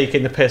really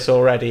taking the piss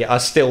already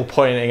are still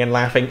pointing and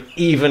laughing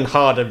even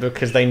harder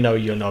because they know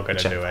you're not going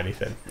to do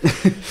anything.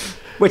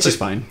 Which is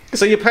fine.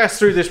 So you pass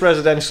through this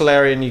residential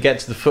area and you get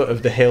to the foot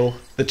of the hill.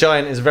 The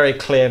giant is very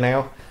clear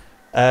now,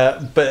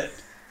 but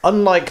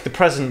unlike the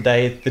present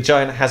day, the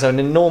giant has an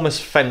enormous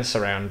fence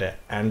around it,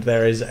 and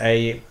there is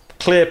a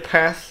clear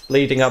path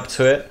leading up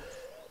to it.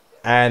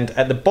 And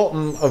at the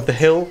bottom of the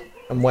hill,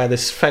 and where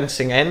this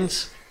fencing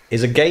ends,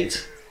 is a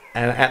gate.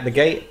 And at the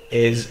gate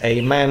is a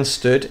man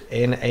stood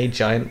in a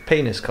giant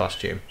penis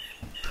costume.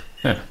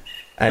 Huh.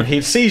 And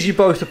he sees you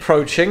both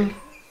approaching.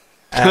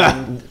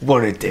 And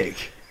What a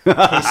dick. he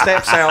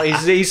steps out.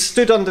 He's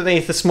stood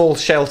underneath a small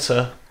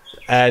shelter.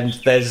 And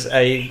there's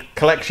a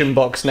collection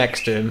box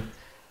next to him.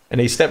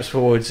 And he steps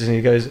forwards and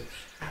he goes,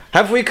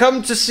 "Have we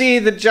come to see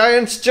the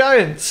giant's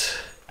giant?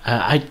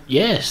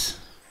 Yes.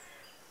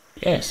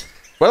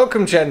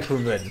 Welcome,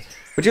 gentlemen.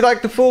 Would you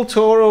like the full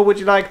tour, or would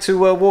you like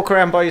to walk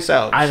around by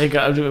yourself?" I think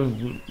I'll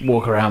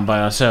walk around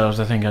by ourselves.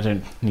 I think I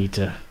don't need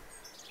to.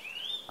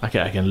 I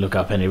can look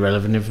up any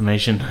relevant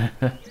information.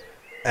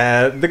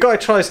 The guy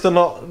tries to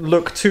not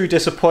look too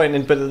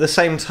disappointed, but at the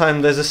same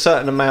time, there's a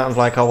certain amount of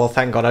like, "Oh well,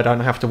 thank God I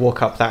don't have to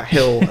walk up that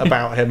hill"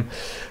 about him.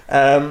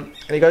 And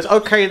he goes,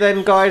 "Okay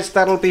then, guys,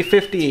 that'll be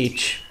 50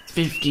 each."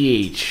 50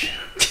 each.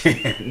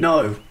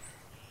 No.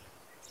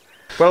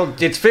 "Well,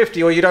 it's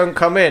 50 or you don't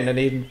come in." And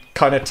he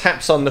kind of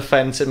taps on the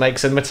fence. It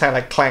makes a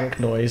metallic clank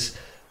noise,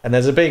 and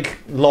there's a big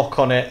lock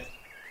on it.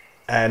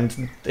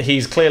 And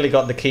he's clearly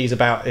got the keys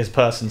about his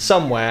person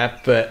somewhere,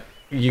 but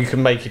you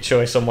can make your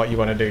choice on what you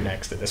want to do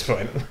next at this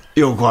point.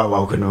 You're quite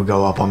welcome to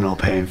go up. I'm not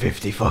paying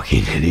 50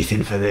 fucking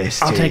anything for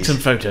this. I'll take Jeez. some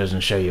photos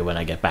and show you when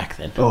I get back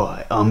then.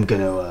 Alright, I'm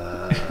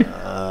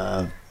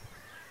gonna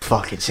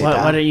fucking sit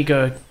down. Why don't you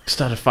go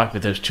start a fight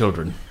with those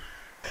children?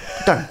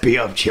 Don't beat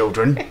up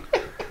children.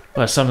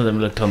 Well, some of them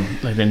looked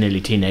like they're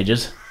nearly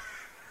teenagers.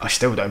 I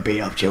still don't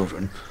beat up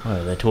children.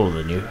 Well, they're taller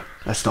than you.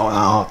 That's not that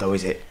hard though,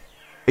 is it?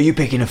 Are you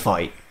picking a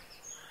fight?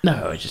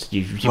 No, I just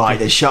you've Right,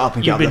 then shut up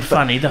and get You've up been the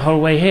funny the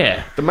whole way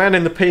here. The man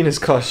in the penis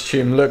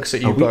costume looks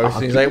at you Are we- both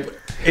and he's like,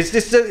 is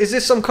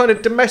this some kind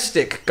of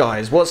domestic,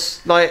 guys?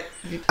 What's like...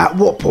 At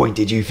what point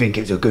did you think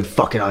it was a good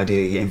fucking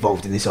idea to get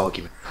involved in this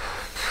argument?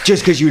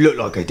 Just because you look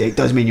like a dick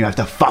doesn't mean you have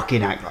to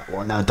fucking act like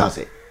one, now does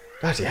it?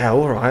 Bloody hell,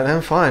 alright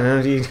then, fine.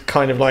 And he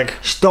kind of like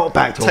Stop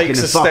back talking takes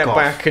and a fuck step off.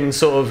 back and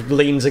sort of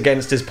leans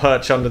against his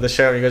perch under the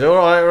shelter. He goes,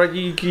 alright,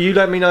 you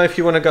let me know if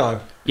you want to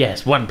go.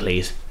 Yes, one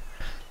please.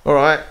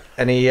 Alright,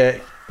 and he...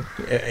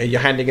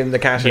 you're handing him the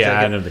cash. I Yeah,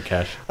 I take it? know the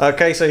cash.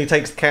 Okay, so he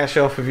takes the cash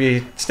off of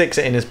you, sticks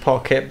it in his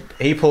pocket.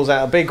 He pulls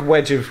out a big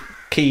wedge of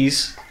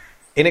keys,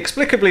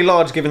 inexplicably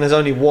large given there's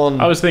only one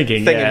I was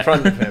thinking, thing yeah. in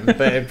front of him.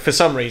 But for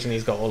some reason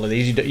he's got all of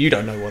these. You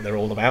don't know what they're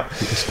all about.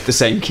 The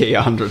same key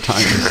 100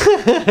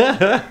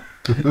 times.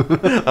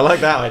 I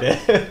like that idea.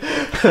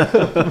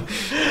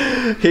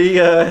 he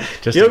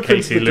Just he in opens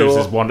case he the door.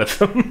 loses one of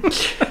them.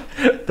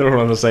 They're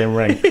all on the same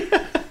ring.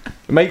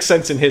 It makes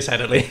sense in his head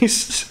at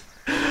least.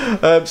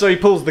 So he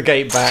pulls the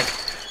gate back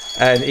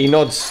and he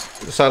nods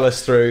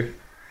Silas through,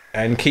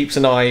 and keeps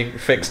an eye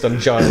fixed on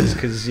Giles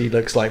because he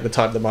looks like the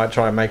type that might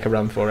try and make a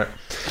run for it.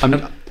 I'm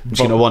just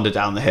going to wander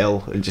down the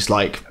hill and just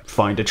like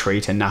find a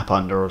tree to nap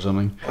under or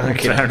something.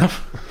 Okay. Fair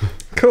enough.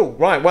 Cool.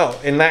 Right. Well,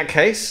 in that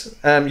case,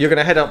 you're going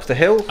to head up the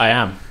hill. I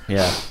am.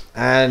 Yeah.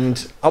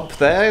 And up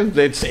there,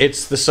 it's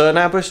the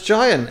Cernabus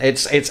giant.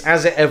 It's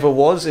as it ever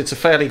was. It's a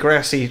fairly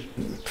grassy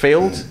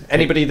field.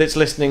 Anybody that's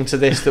listening to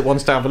this that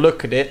wants to have a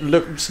look at it,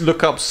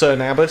 look up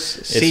Cernabus.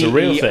 It's a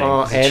real thing.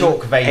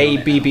 Cernabbas.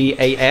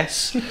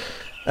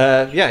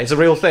 Yeah, it's a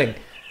real thing.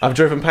 I've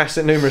driven past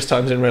it numerous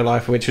times in real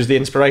life, which was the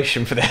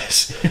inspiration for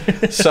this.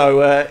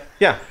 So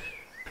yeah,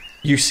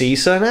 you see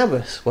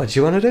Cernabus. What do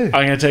you want to do?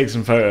 I'm going to take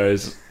some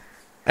photos.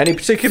 Any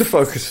particular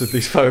focus with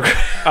these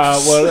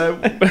photographs?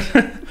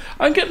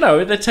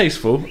 They're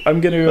tasteful. I'm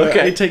going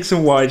to take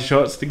some wide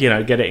shots to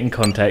get it in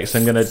context.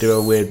 I'm going to do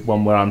a weird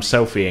one where I'm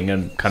selfieing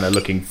and kind of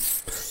looking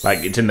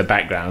like it's in the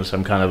background. So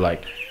I'm kind of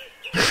like,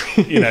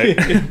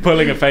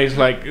 pulling a face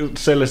like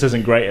Silas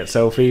isn't great at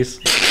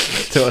selfies,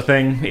 sort of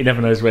thing. He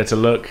never knows where to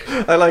look.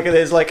 I like it.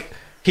 It's like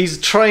he's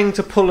trying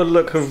to pull a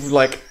look of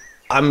like,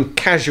 I'm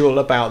casual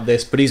about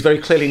this, but he's very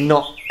clearly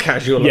not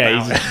casual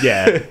about it.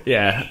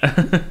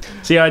 Yeah.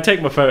 So yeah, I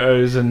take my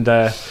photos and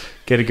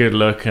get a good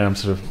look, and I'm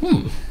sort of,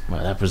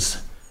 well, that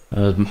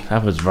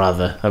was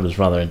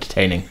rather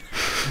entertaining.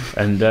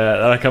 And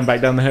then I come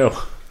back down the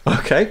hill.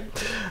 Okay.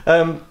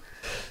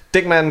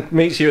 Dickman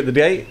meets you at the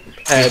gate,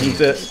 and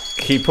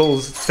he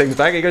pulls things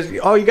back. He goes,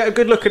 "Oh, you got a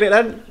good look at it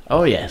then?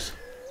 Oh yes.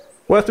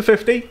 Worth the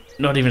 50?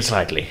 Not even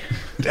slightly.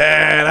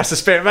 That's the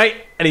spirit, mate."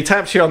 And he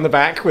taps you on the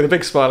back with a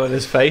big smile on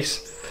his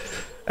face,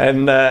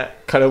 and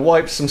kind of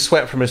wipes some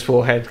sweat from his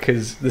forehead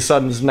because the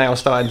sun's now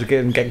starting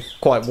to get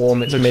quite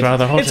warm. It's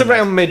rather hot. It's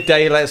around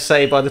midday, let's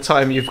say, by the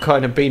time you've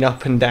kind of been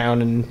up and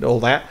down and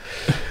all that.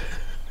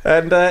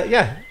 And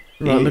yeah,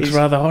 well, it looks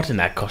rather hot in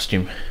that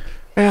costume.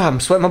 Yeah, I'm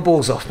sweating my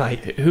balls off,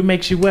 mate. Who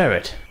makes you wear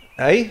it?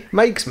 Hey,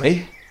 makes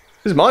me.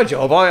 This is my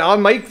job. I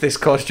make this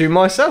costume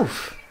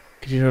myself.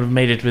 Could you not have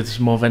made it with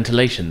some more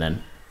ventilation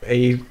then?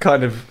 He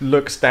kind of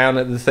looks down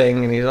at the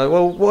thing and he's like,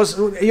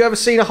 "Well, you ever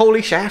seen a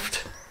holy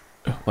shaft?"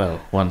 Well,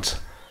 once.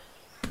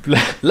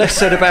 Less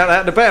said about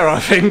that the better, I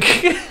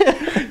think.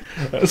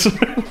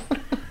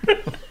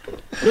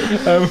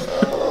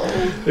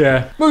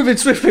 Yeah. Moving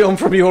swiftly on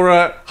from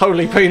your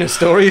holy penis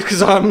story,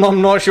 because I'm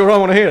not sure I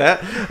want to hear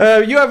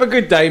that. You have a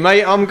good day,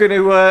 mate. I'm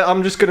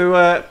just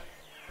gonna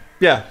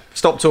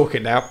stop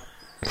talking now.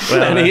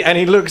 Well, and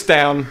he looks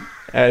down.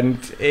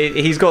 And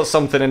he's got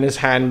something in his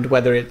hand.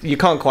 Whether you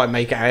can't quite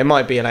make it out. It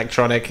might be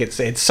electronic.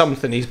 It's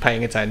something he's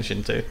paying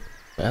attention to.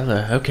 Well,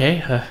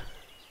 okay.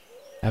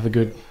 Have a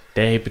good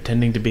day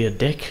pretending to be a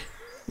dick.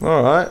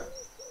 All right.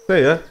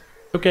 See ya.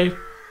 Okay.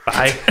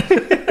 Bye.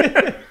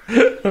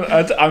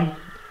 I'm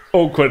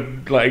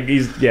awkward. Like I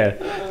just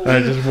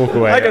walk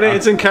away. I get it.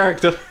 It's in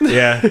character.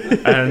 Yeah.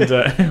 And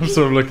I'm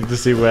sort of looking to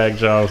see where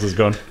Giles has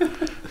gone.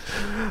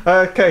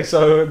 Okay.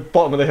 So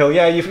bottom of the hill.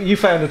 Yeah. You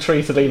found a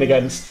tree to lean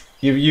against.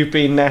 You've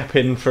been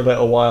napping for a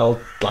little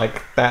while,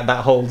 like that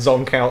whole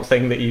zonk out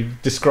thing that you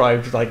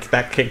described, like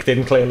that kicked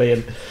in clearly,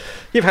 and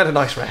you've had a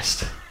nice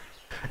rest.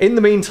 In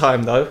the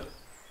meantime, though,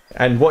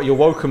 and what you're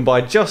woken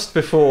by just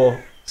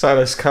before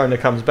Silas kind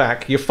of comes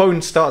back, your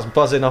phone starts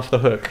buzzing off the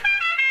hook,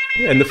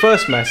 and the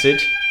first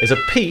message is a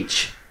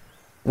peach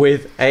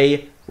with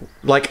a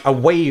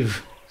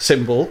wave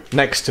symbol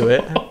next to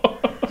it,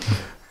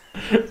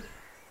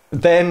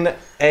 then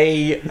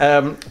a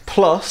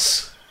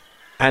plus.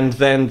 And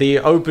then the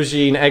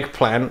aubergine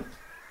eggplant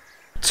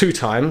 2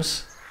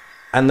 times,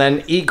 and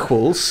then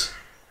equals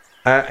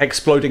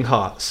exploding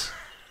hearts,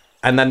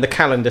 and then the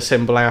calendar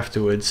symbol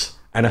afterwards,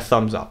 and a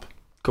thumbs up.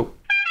 Cool.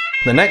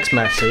 The next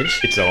message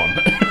It's on.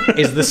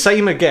 is the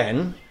same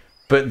again,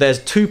 but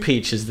there's 2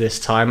 peaches this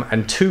time,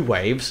 and 2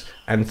 waves,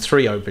 and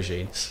 3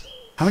 aubergines.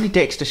 How many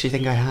dicks does she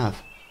think I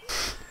have?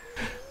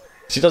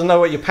 She doesn't know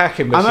what you're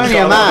packing, but I'm she's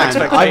only got a lot of man.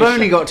 expectation. I've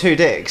only got 2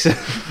 dicks.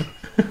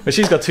 But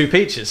she's got 2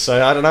 peaches,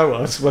 so I don't know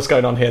what's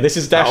going on here. This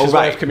is Dash's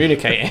way of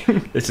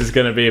communicating. This is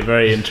going to be a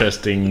very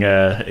interesting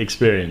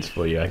experience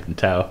for you, I can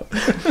tell.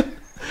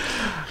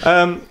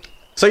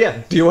 So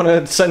yeah, do you want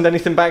to send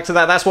anything back to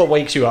that? That's what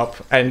wakes you up.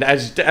 And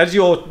as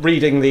you're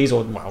reading these,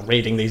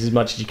 reading these as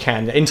much as you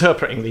can,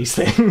 interpreting these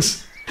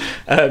things,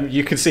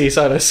 you can see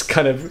Silas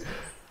kind of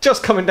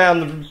just coming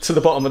down to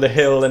the bottom of the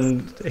hill,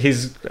 and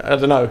he's, I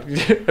don't know,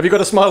 have you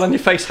got a smile on your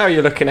face? How are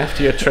you looking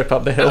after your trip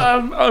up the hill?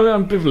 I'm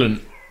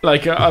ambivalent.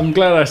 Like, I'm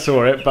glad I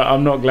saw it, but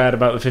I'm not glad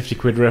about the 50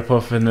 quid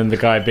rip-off and then the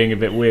guy being a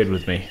bit weird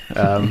with me.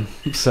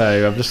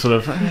 So I'm just sort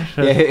of...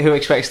 Yeah, who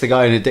expects the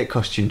guy in a dick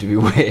costume to be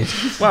weird?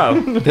 Well...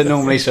 They're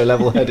normally so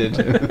level-headed.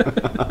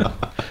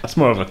 It's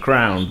more of a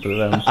crown,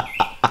 but...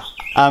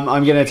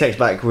 I'm going to text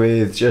back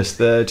with just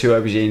the 2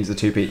 aubergines, the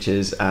 2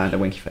 peaches, and a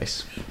winky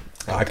face.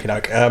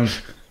 Okay.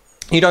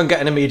 You don't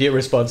get an immediate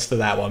response to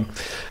that one.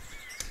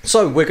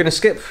 So we're going to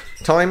skip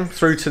time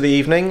through to the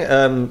evening.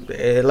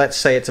 Let's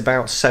say it's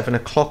about 7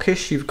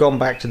 o'clock-ish. You've gone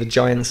back to the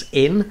Giant's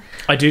Inn.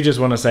 I do just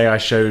want to say I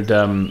showed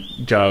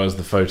Giles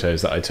the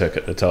photos that I took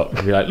at the top.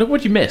 To be like, look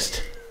what you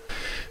missed.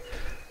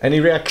 Any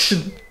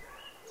reaction?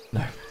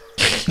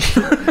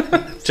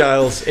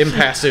 Giles,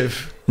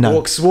 impassive, No.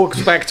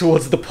 walks back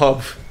towards the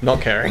pub,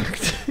 not caring.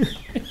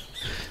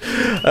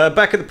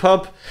 Back at the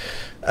pub,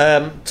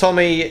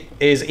 Tommy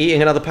is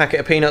eating another packet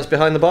of peanuts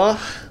behind the bar.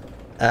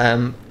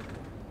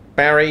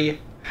 Barry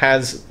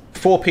has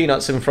 4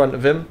 peanuts in front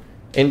of him,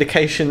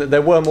 indication that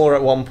there were more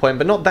at one point,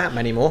 but not that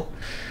many more.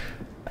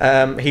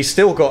 He's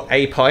still got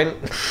a pint.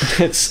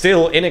 It's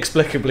still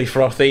inexplicably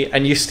frothy,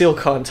 and you still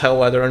can't tell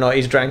whether or not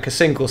he's drank a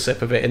single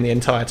sip of it in the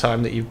entire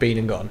time that you've been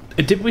and gone.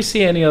 Did we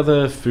see any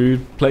other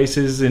food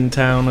places in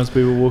town as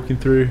we were walking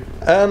through?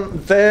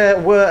 There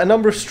were a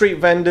number of street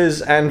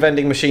vendors and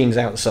vending machines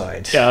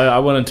outside. Yeah, I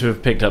wanted to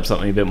have picked up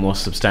something a bit more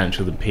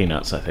substantial than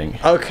peanuts, I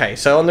think. Okay,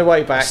 so on the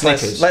way back,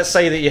 Snickers. let's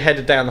say that you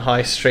headed down the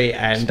high street,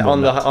 and Small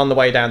nuts. on the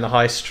way down the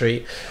high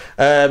street,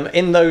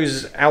 in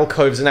those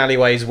alcoves and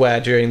alleyways where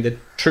during the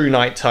true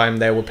night time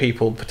there were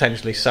people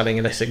potentially selling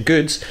illicit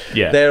goods,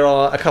 Yeah. there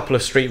are a couple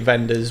of street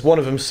vendors. One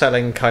of them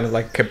selling kind of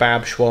like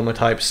kebab, shawarma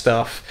type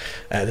stuff.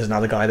 There's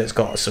another guy that's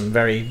got some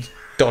very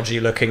dodgy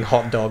looking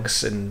hot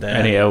dogs and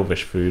Any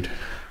elvish food?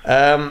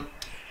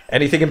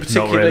 anything in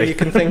particular really. you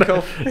can think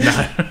of.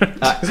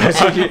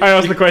 I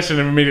asked the question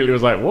and immediately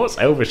was like, what's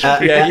elvish food?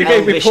 Yeah, you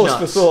gave me Elvish pause for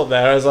nuts. thought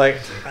there. I was like,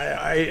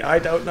 I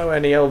don't know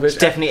any elvish.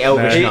 Definitely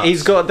elvish No. nuts.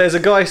 He's got. There's a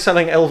guy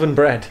selling elven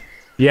bread,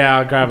 Yeah,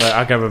 I'll grab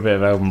a bit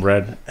of elven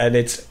bread. and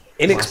it's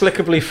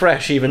inexplicably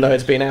fresh, even though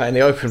it's been out in the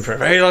open for a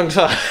very long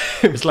time.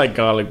 It's like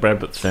garlic bread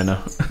but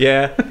thinner.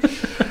 Yeah.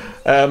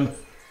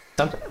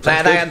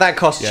 That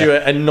costs you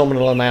a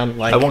nominal amount,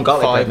 like I want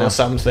garlic 5 bread now. or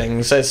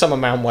something. So some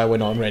amount where we're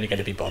not really going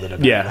to be bothered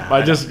about. Yeah, that. I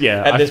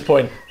At this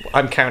point,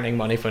 I'm counting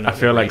money for. I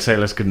feel like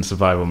sailors couldn't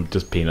survive on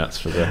just peanuts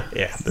for the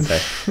yeah.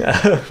 day.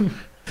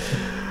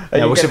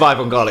 Yeah, we'll survive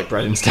on garlic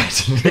bread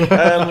insteed.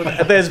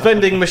 There's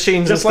vending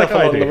machines Just and stuff like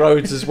I along do. the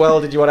roads as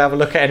well. Did you want to have a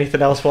look at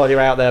anything else while you're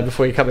out there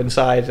before you come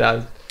inside?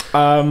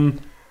 Well,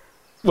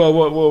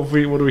 what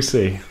do we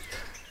see?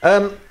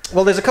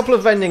 Well, there's a couple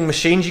of vending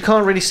machines. You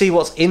can't really see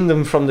what's in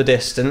them from the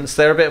distance.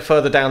 They're a bit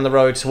further down the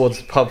road towards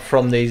the pub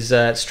from these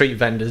street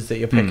vendors that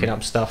you're picking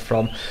up stuff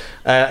from.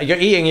 You're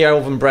eating your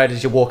elven bread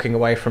as you're walking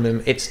away from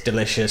them. It's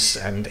delicious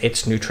and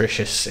it's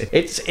nutritious.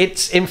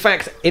 It's in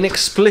fact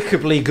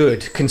inexplicably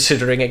good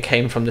considering it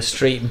came from the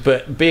street.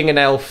 But being an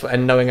elf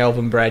and knowing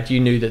elven bread, you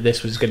knew that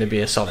this was going to be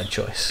a solid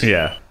choice.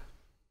 Yeah,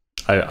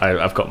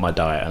 I've got my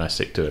diet and I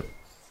stick to it.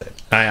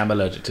 I am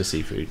allergic to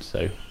seafood,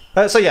 so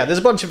So yeah, there's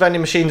a bunch of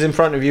vending machines in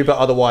front of you, but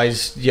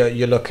otherwise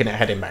you're looking at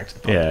heading back to the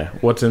pub. yeah.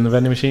 What's in the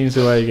vending machines?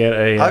 Do I get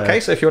a?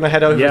 Okay, so if you want to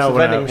head over yeah, to I the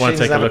wanna- vending wanna machines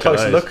take and have a a look at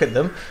closer those. look at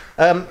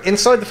them.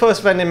 Inside the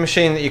first vending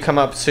machine that you come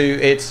up to,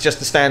 it's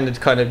just a standard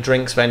kind of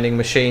drinks vending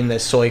machine.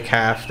 There's soy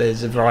calf,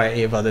 there's a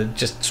variety of other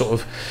just sort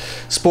of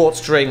sports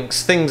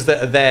drinks, things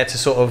that are there to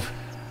sort of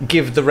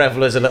give the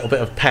revelers a little bit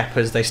of pep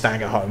as they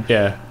stagger home.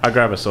 Yeah, I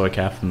grab a soy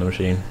calf from the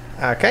machine.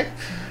 Okay.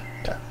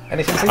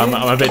 Anything for you?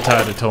 I'm a bit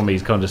tired of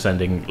Tommy's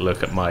condescending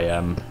look at my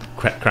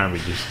cranberry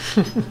juice.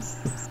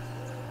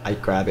 I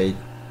grab a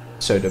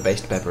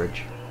soda-based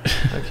beverage.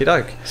 Okie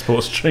doke.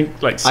 Sports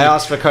drink, like I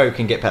ask for Coke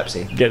and get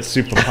Pepsi. get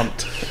super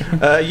pumped.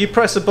 You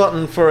press a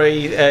button for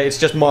it's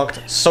just marked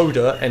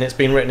soda and it's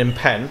been written in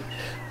pen.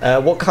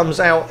 What comes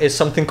out is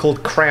something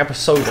called crab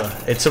soda.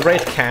 It's a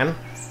red can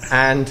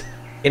and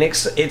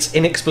it's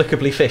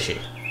inexplicably fishy.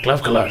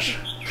 Glove gulash.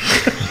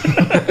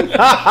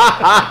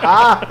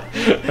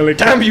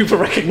 Damn you for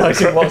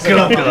recognising what's in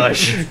Glove it.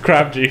 gulash.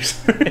 Crab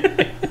juice.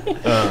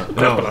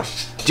 No,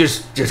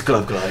 just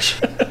glove gulash.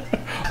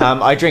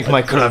 I drink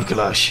my glove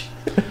gulash.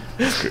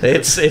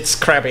 It's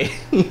crabby.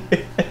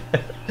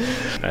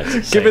 That's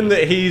insane. Given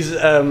that he's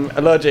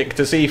allergic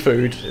to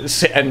seafood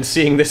and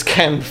seeing this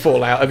can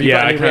fall out, have you yeah,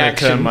 got I any kind of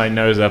reaction? turn my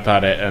nose up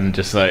at it and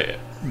just like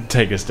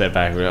take a step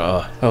back. And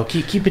go, oh,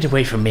 keep it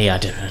away from me. I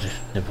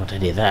don't want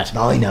any of that.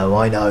 I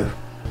know.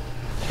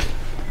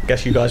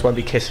 Guess you guys won't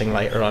be kissing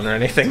later on or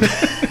anything.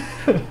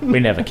 We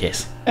never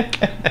kiss.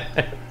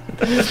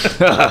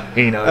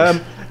 He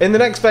knows. In the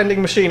next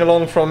vending machine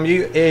along from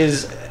you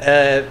is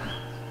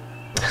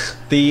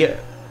the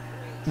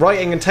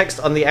writing and text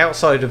on the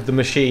outside of the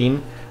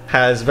machine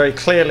has very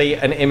clearly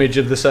an image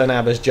of the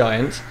Cernabas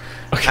giant.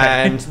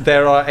 And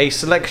there are a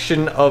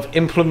selection of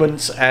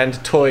implements and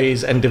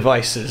toys and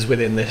devices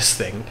within this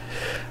thing.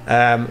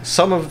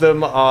 Some of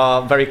them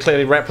are very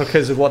clearly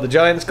replicas of what the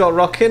giant's got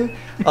rocking.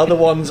 Other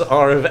ones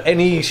are of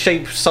any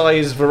shape,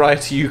 size,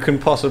 variety you can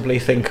possibly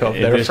think of.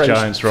 If There are this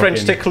giant's rocking-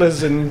 French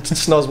ticklers and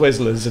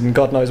snozzwizzlers and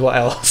God knows what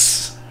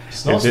else.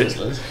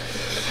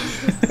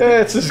 Yeah,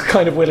 it's this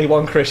kind of Willy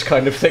Wonka-ish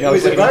kind of thing. I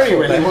was It's a waiting very for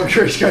Willy there.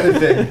 Wonka kind of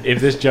thing. If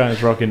this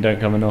giant's rocking, don't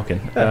come a knocking.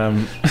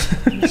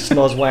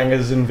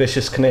 Snozzwangers and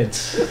vicious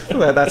knids.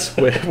 That's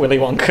Willy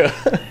Wonka.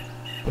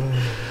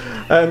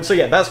 So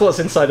yeah, that's what's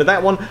inside of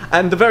that one.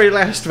 And the very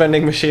last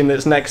vending machine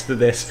that's next to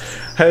this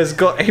has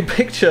got a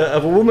picture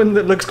of a woman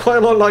that looks quite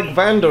a lot like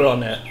Vanda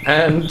on it.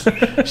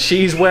 And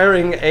she's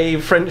wearing a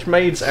French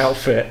maid's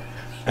outfit.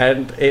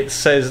 And it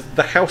says,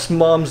 "The house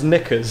mom's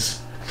knickers."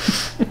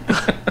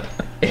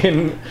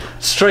 In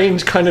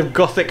strange kind of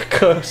gothic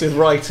cursive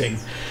writing.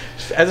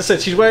 As I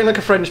said, she's wearing like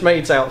a French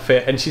maid's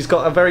outfit, and she's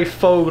got a very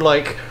faux,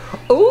 like,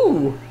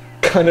 ooh,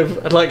 kind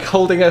of like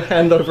holding her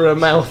hand over her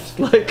mouth,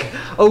 like,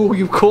 oh,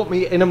 you caught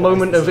me in a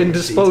moment of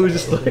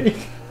indisposed. Like,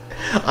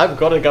 I've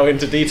got to go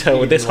into detail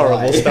with this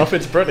horrible stuff.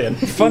 It's brilliant.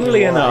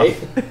 Funnily enough,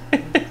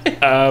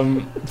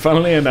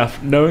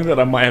 knowing that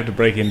I might have to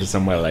break into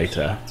somewhere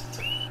later,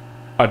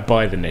 I'd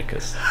buy the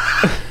knickers.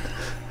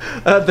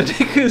 The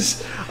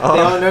knickers They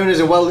are known as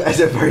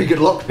a very good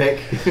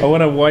lockpick. I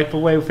want to wipe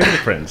away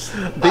fingerprints.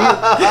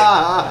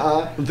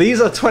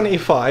 These are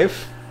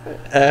 25.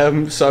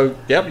 So,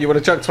 yep, you want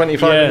to chuck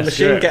 25 in the Yes,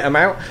 machine, sure. get them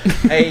out.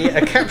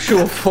 A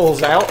capsule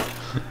falls out.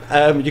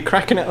 You're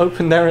cracking it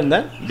open there and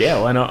then. Yeah,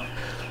 why not?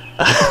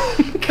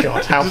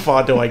 God, how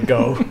far do I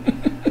go?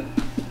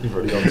 You've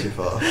already gone too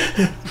far.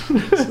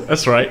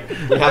 That's right.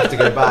 We have to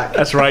go back.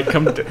 That's right.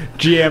 Come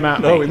GM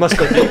out. No, we must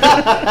go.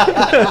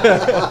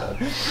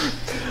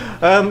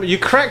 You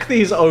crack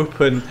these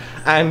open,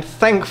 and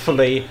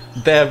thankfully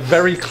they're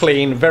very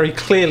clean, very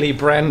clearly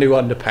brand new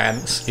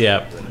underpants.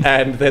 Yeah.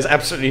 And there's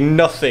absolutely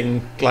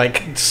nothing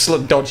like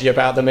dodgy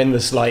about them in the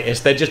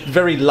slightest. They're just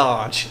very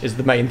large is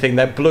the main thing.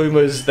 They're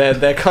bloomers.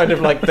 They're kind of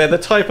like they're the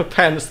type of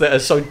pants that are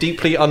so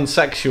deeply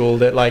unsexual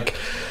that like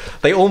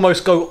they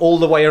almost go all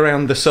the way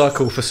around the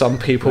circle for some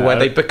people, where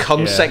they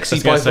become yeah, sexy I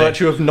was by gonna say,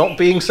 virtue of not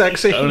being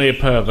sexy. Only a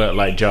pervert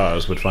like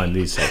Giles would find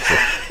these sexy.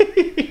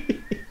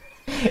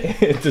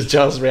 Does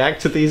Giles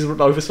react to these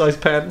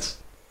oversized pants?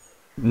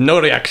 No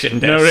reaction.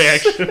 Des. No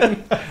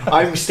reaction.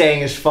 I'm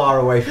staying as far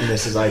away from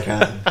this as I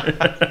can.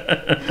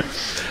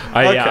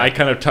 I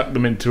kind of tucked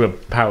them into a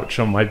pouch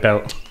on my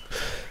belt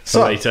for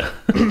So- later.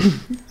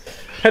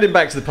 Heading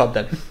back to the pub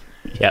then.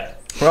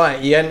 Yep. Right,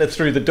 you enter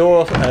through the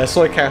door,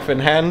 soy calf in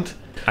hand.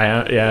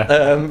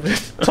 Yeah.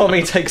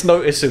 Tommy takes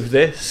notice of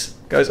this.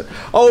 Goes,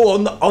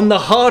 oh, on the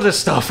harder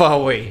stuff,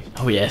 are we?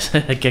 Oh yes.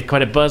 I get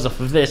quite a buzz off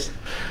of this.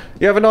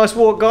 You have a nice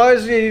walk,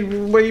 guys.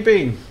 Where you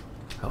been?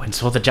 I went and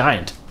saw the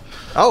giant.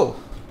 Oh,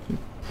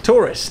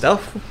 tourist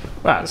stuff.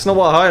 Well, That's not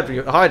what I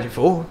hired you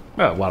for.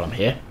 well, while I'm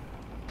here,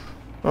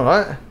 All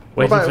right.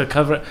 waiting What for about-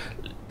 cover.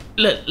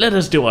 Let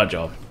us do our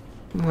job.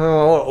 Oh,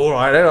 all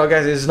right then. I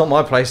guess it's not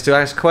my place to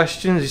ask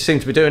questions. You seem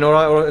to be doing all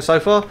right so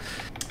far.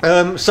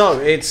 So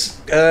it's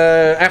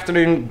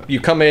afternoon. You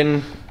come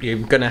in. You're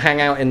gonna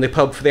hang out in the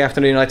pub for the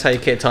afternoon. I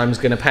take it. Time's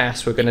gonna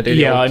pass. We're gonna do.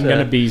 Yeah, the old, I'm going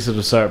to be sort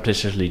of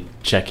surreptitiously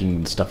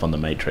checking stuff on the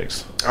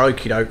Matrix,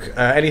 Okie doke.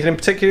 Anything in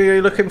particular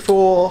you're looking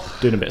for?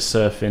 doing a bit of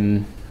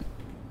surfing,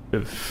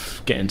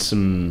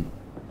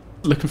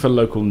 looking for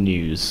local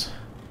news.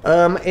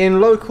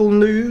 In local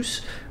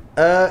news,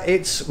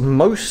 it's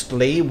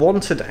mostly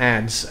wanted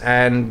ads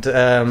and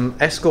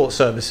escort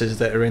services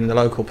that are in the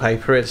local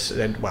paper. It's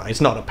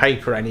not a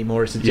paper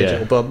anymore, it's a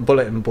digital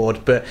bulletin board,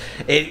 but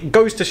it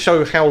goes to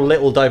show how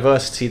little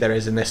diversity there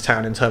is in this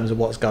town in terms of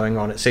what's going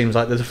on. It seems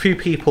like there's a few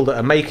people that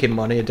are making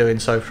money are doing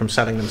so from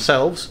selling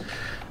themselves,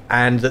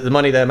 and that the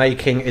money they're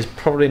making is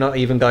probably not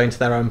even going to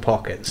their own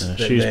pockets. That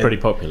She was they're- pretty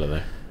popular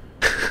though.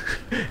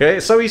 Yeah,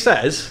 so he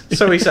says.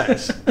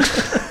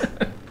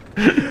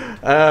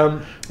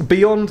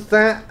 Beyond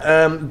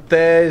that,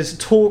 there's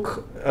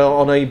talk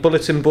on a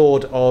bulletin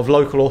board of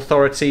local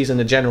authorities and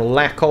the general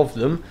lack of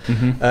them.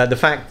 The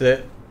fact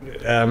that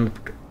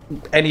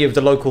any of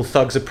the local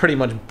thugs have pretty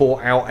much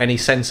bought out any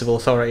sense of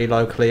authority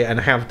locally and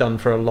have done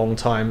for a long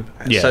time.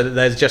 Yeah. So that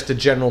there's just a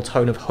general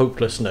tone of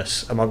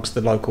hopelessness amongst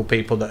the local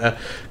people that are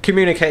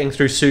communicating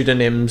through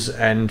pseudonyms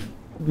and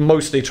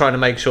mostly trying to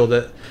make sure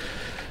that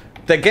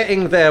they're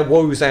getting their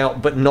woes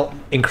out but not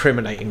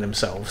incriminating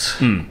themselves.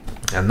 And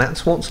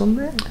that's what's on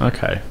there.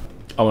 Okay.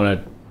 I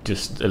want to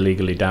just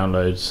illegally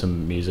download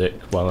some music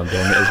while I'm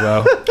doing it as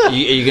well. Are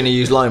you going to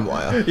use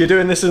LimeWire? You're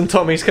doing this in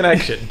Tommy's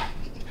Connection.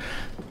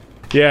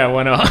 Yeah,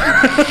 why not?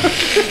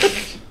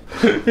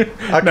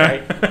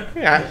 Okay.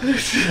 Yeah.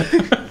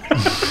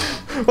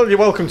 Well, you're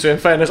welcome to. In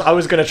fairness, I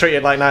was going to treat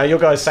it like, now you're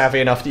guys savvy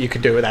enough that you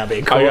could do it without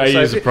being caught. I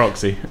So use if a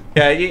proxy.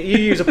 Yeah, you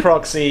use a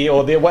proxy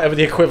or whatever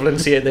the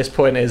equivalency at this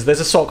point is. There's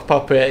a sock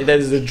puppet.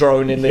 There's a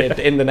drone in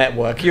the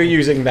network. You're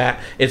using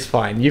that. It's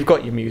fine. You've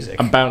got your music.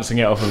 I'm bouncing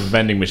it off of a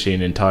vending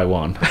machine in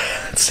Taiwan.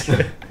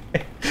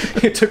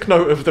 You took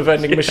note of the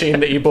vending machine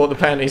that you bought the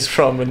panties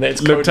from, and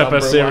its Looked code up number a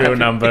and what serial have you.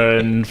 number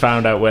and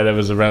found out where there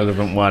was a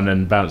relevant one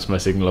and bounced my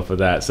signal off of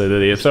that. So that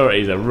the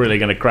authorities are really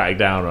going to crack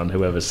down on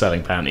whoever's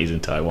selling panties in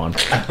Taiwan.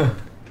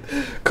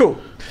 Cool.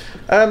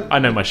 I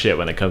know my shit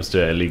when it comes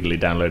to illegally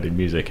downloading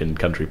music in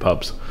country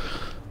pubs.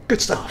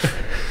 Good stuff.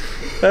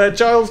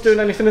 Giles doing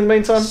anything in the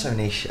meantime? So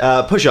niche.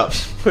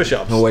 Push-ups.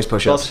 Push-ups. Always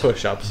push-ups. Lots of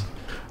push-ups.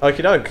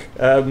 Okie doke.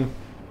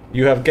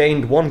 You have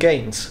gained 1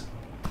 gains.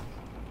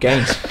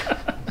 Gains.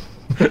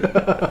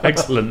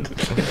 Excellent.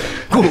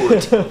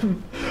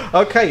 Good.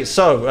 Okay,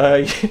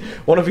 so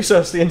one of you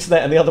surfs the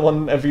internet and the other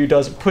one of you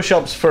does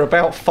push-ups for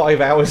about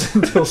 5 hours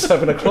until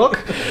 7 o'clock.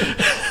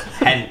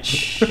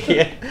 Hench.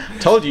 Yeah,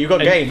 told you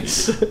got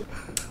gains.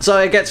 So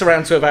it gets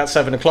around to about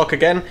 7 o'clock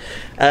again.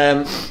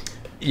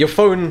 Your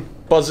phone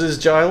buzzes,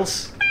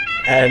 Giles,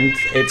 and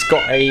it's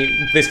got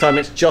this time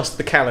it's just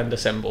the calendar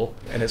symbol,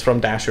 and it's from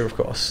Dasher, of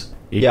course.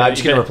 Yeah, I'm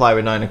just going to reply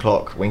with 9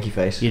 o'clock, winky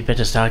face. You'd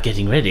better start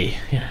getting ready.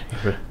 Yeah,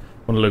 you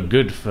want to look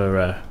good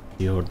for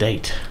your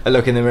date. I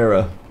look in the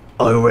mirror.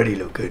 I already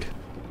look good.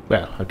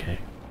 Well, okay.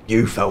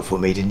 You fell for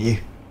me, didn't you?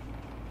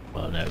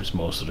 Well, no, it was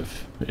more sort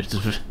of...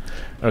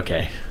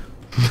 Okay.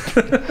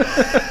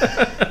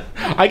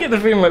 I get the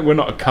feeling like we're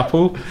not a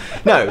couple.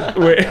 No,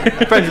 We're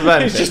friends with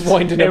benefits. He's just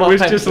winding it him up.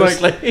 was just like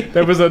endlessly.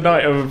 there was a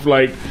night of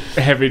like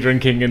heavy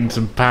drinking and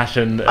some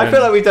passion. I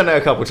feel like we've done it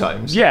a couple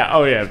times. yeah,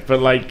 oh yeah, but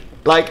like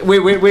Like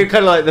we're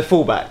kind of like the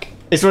fullback.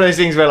 It's one of those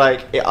things where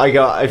like if I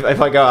go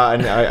out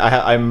and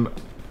I'm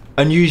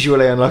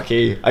unusually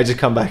unlucky, I just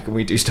come back and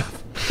we do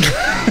stuff.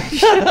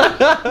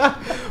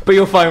 But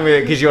you're fine with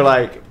it because you're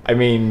like, I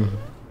mean,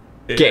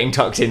 getting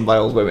tucked in by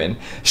old women.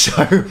 So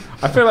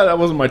I feel like that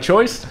wasn't my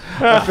choice.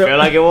 I feel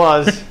like it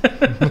was.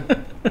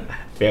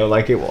 Feel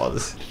like it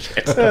was.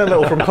 A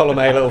little from column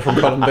A, a little from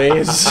column B.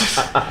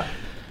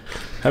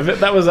 I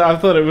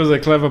thought it was a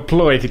clever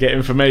ploy to get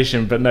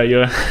information, but no,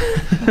 you're.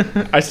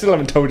 I still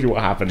haven't told you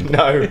what happened.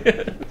 No.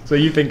 So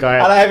you think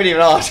And I haven't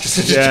even asked because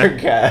I just Yeah. don't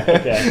care.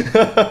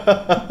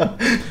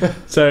 Okay.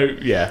 So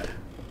yeah.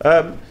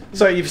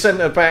 So you've sent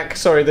her back.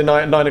 Sorry, the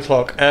 9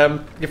 o'clock.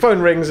 Your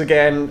phone rings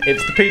again.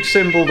 It's the peach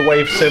symbol, the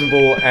wave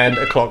symbol, and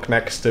a clock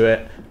next to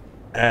it,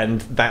 and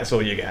that's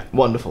all you get.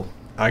 Wonderful.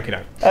 Okay,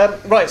 no.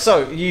 Right.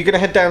 So you're gonna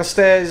head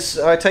downstairs.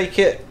 I take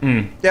it.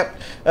 Yep.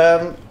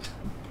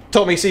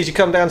 Tommy sees you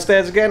come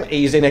downstairs again.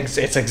 He's in. It's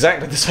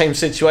exactly the same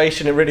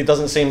situation. It really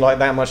doesn't seem like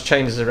that much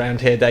changes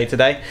around here day to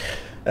day.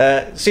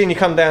 Seeing you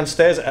come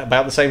downstairs at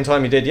about the same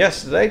time you did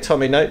yesterday,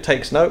 Tommy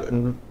takes note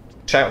and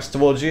shouts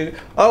towards you.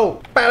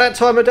 Oh, about that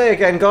time of day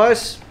again,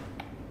 guys.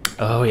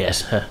 Oh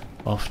yes.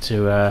 Off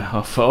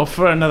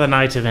for another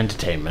night of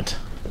entertainment.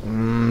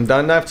 Don't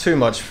have too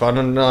much fun,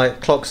 and the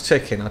clock's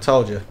ticking. I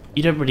told you.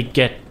 You don't really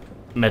get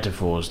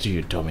metaphors, do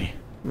you, Tommy?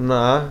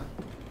 No.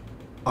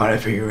 I don't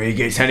think he really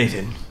gets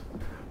anything.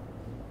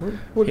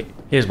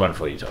 Here's one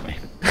for you, Tommy.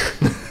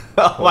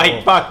 Oh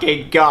my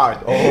fucking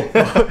god.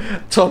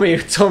 Tommy,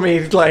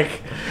 like,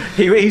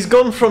 he's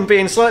gone from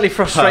being slightly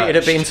frustrated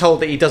at being told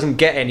that he doesn't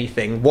get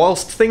anything,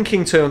 whilst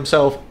thinking to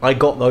himself, I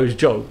got those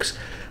jokes.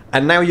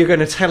 And now you're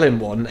going to tell him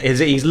one, is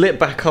he's lit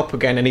back up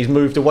again and he's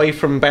moved away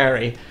from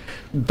Barry,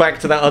 back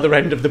to that other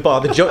end of the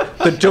bar,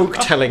 the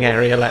joke-telling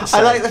area, let's say.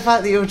 I like the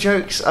fact that your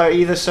jokes are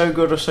either so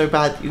good or so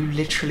bad that you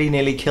literally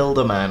nearly killed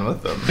a man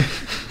with them.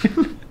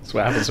 That's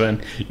what happens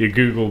when you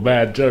Google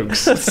bad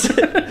jokes.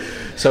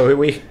 So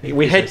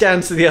we head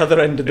down to the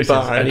other end of the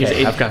bar, and,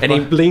 okay, he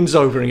leans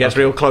over and gets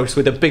real close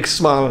with a big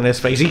smile on his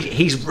face.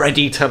 He's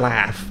ready to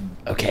laugh.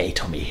 Okay,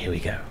 Tommy, here we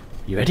go.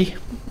 You ready?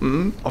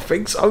 I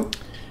think so.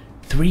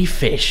 3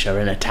 fish are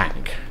in a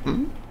tank.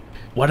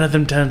 One of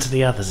them turns to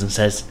the others and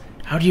says,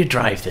 "How do you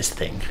drive this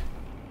thing?"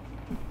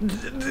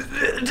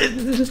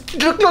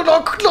 Look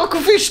like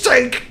a fish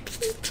tank.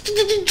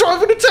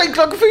 Driving a tank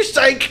like a fish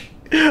tank.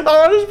 Oh,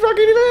 that's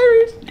fucking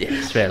hilarious.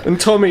 Yes, well. And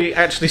Tommy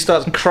actually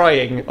starts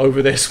crying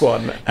over this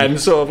one and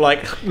sort of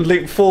like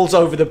falls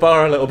over the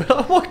bar a little bit.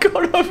 Oh my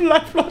god, I've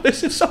laughed like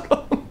this in so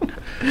long.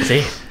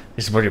 See?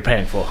 This is what you're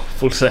paying for.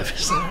 Full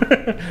service.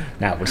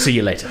 Now, we'll see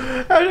you later.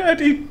 And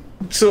he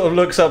sort of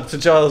looks up to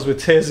Giles with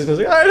tears in his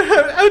eyes.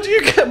 How do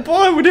you get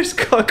by with this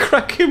guy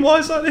cracking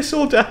wise like this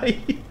all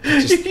day?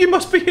 You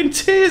must be in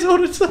tears all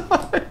the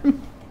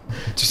time.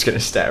 Just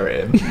gonna stare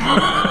at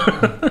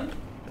him.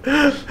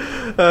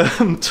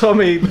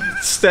 Tommy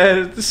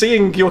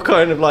seeing your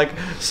kind of like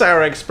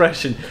sour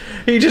expression,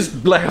 he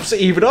just laughs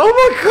even. Oh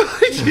my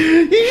god,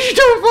 you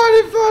don't find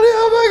it funny.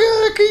 Oh my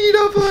god, can you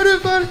not find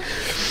it funny?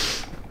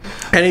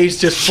 And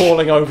he's just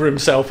falling over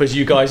himself as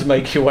you guys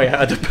make your way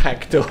out of the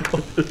back door.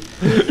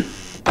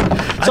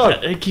 So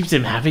It keeps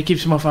him happy,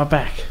 keeps him off our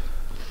back.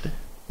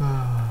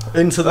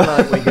 into the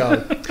night we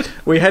go.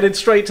 We headed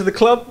straight to the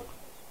club.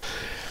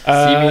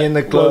 See me in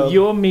the club. Well,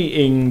 you're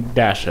meeting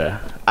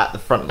Dasher At the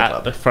front of the at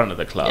club. the front of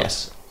the club.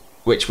 Yes.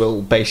 Which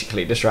will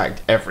basically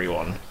distract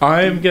everyone.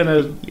 I'm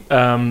gonna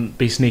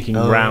be sneaking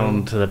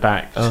round to the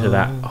back to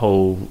that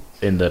hole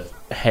in the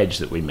hedge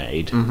that we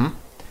made, and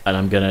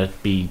I'm gonna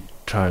be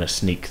trying to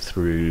sneak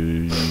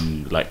through,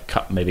 like,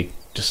 maybe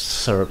just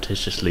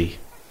surreptitiously.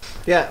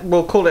 Yeah,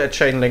 we'll call it a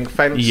chain link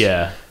fence.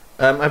 Yeah,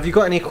 Have you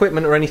got any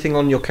equipment or anything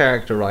on your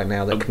character right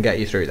now that can get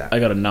you through that? I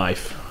got a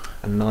knife.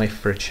 A knife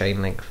for a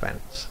chain link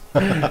fence.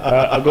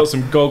 I've got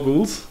some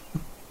goggles,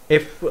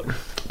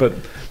 but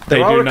they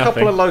There are do a nothing.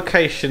 couple of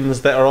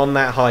locations that are on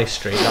that high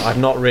street that I've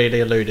not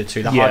really alluded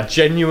to, that Yeah. I've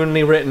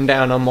genuinely written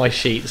down on my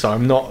sheet, so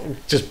I'm not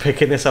just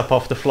picking this up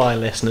off the fly,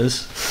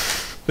 listeners.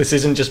 This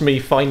isn't just me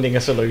finding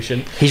a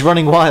solution. He's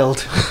running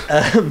wild.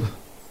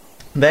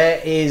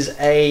 There is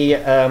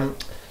a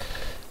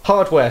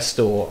hardware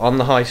store on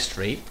the high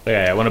street.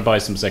 Yeah, I want to buy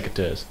some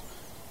secateurs.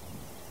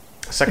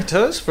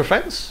 Secateurs for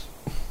fence?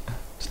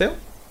 Still?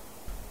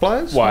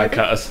 Pliers? Wire maybe?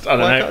 cutters. I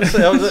Wire don't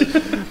know.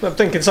 cutters? I'm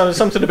thinking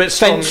something a bit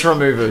strong. Fence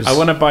removers. I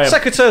want to buy a.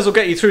 Secateurs will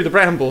get you through the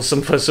brambles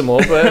for some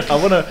more, but I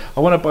want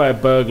to buy a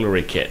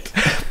burglary kit.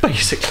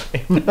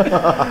 basically.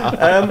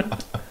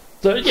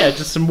 So yeah,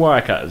 just some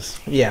wire cutters.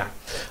 Yeah.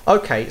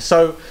 Okay,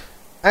 so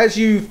as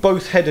you've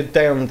both headed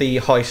down the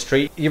high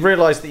street, you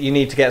realise that you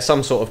need to get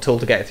some sort of tool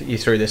to get you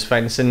through this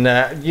fence,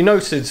 and you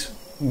noted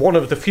one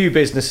of the few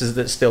businesses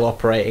that's still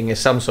operating is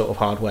some sort of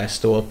hardware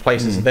store.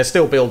 Places there's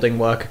still building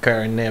work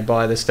occurring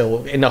nearby. There's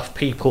still enough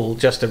people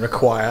just to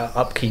require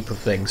upkeep of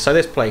things. So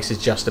this place is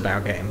just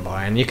about getting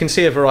by, and you can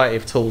see a variety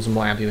of tools and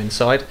what have you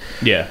inside.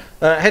 Yeah.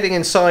 Heading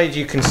inside,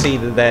 you can see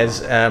that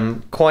there's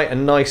quite a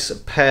nice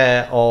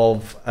pair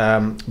of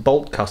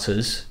bolt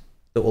cutters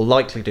that will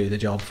likely do the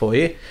job for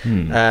you.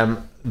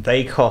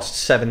 They cost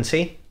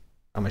 70.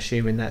 I'm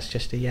assuming that's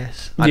just a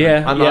yes.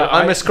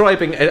 I'm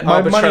ascribing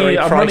arbitrary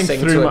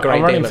pricing to a great deal.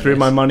 I'm running of through this.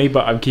 my money,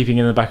 but I'm keeping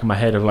in the back of my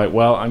head of like,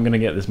 well, I'm going to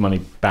get this money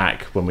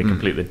back when we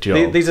complete the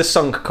job. These are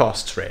sunk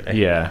costs, really.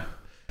 Yeah.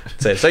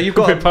 So you've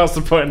We're got past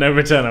the point of no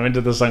return. I'm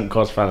into the sunk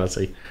cost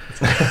fallacy.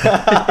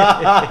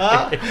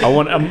 I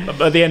want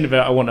at the end of it,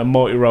 I want a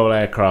multi-role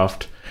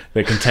aircraft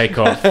that can take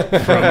off from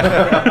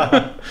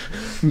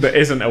that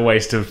isn't a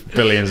waste of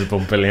billions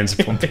upon billions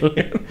upon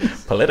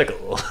billions.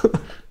 political.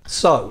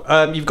 So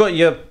you've got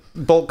your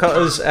bolt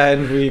cutters,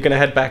 and we're going to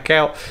head back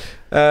out.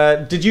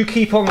 Did you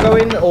keep on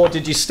going, or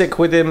did you stick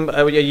with him?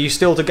 Are you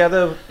still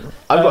together?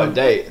 I've got a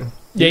date.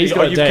 Yeah, he's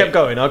got a you've date. kept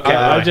going. Okay,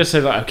 I just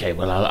said like, okay,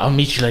 well, I'll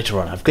meet you later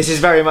on. This is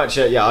very much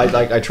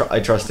I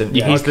trust him.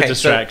 Yeah, he's the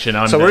distraction.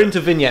 So we're into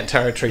vignette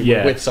territory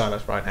Yeah. with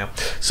Silas right now.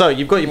 So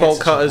you've got your bolt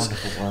cutters.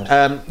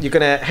 You're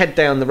going to head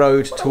down the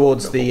road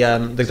towards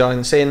the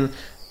Dines Inn,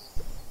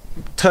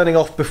 turning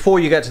off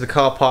before you get to the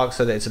car park,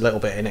 so that it's a little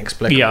bit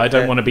inexplicable. Yeah, I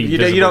don't want to be. You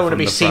visible don't want to from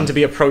be the seen front. to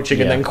be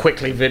approaching and Yeah. then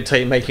quickly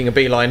making a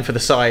beeline for the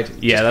side.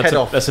 Yeah, Just head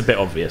off. that's a bit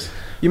obvious.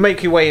 You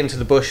make your way into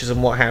the bushes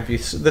and what have you.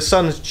 The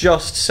sun's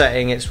just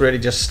setting. It's really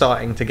just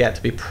starting to get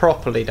to be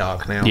properly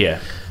dark now. Yeah.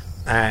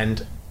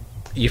 And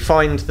you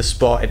find the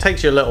spot. It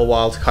takes you a little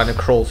while to kind of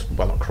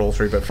not crawl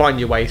through, but find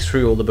your way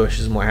through all the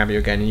bushes and what have you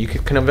again. And you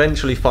can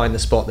eventually find the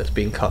spot that's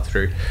being cut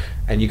through.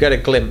 And you get a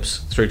glimpse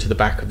through to the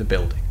back of the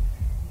building.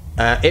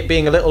 It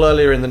being a little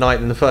earlier in the night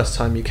than the first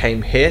time you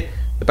came here,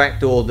 the back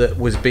door that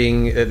was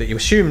that you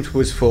assumed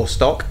was for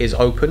stock is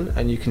open,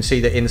 and you can see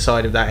that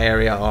inside of that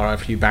area are a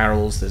few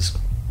barrels. There's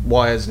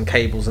wires and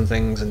cables and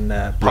things, and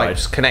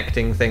pipes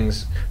connecting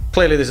things.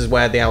 Clearly, this is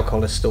where the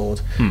alcohol is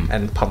stored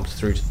and pumped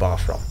through to the bar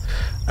from.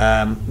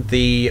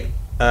 The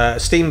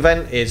steam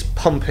vent is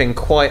pumping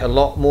quite a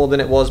lot more than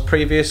it was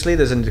previously.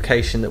 There's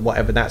indication that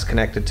whatever that's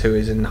connected to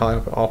is in high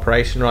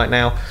operation right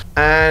now.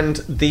 And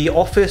the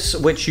office,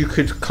 which you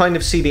could kind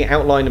of see the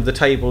outline of the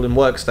table and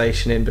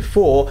workstation in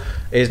before,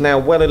 is now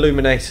well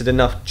illuminated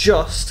enough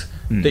just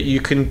that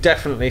you can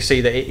definitely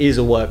see that it is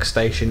a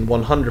workstation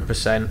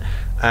 100%,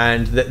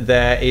 and that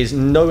there is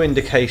no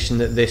indication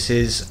that this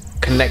is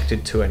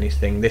connected to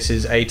anything. This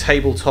is a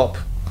tabletop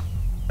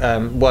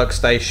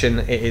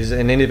workstation. It is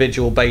an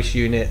individual base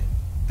unit.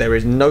 There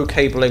is no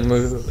cabling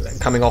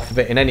coming off of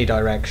it in any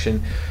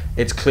direction.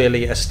 It's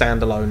clearly a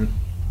standalone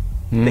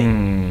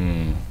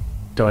thing.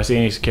 Do I see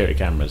any security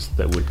cameras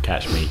that would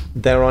catch me?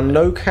 There are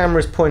no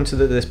cameras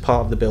pointed at this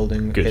part of the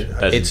building. Good.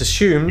 That's It's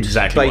assumed,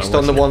 exactly based what I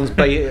on the wanted.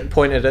 ones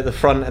pointed at the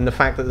front and the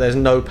fact that there's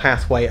no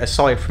pathway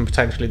aside from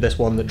potentially this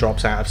one that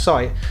drops out of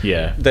sight.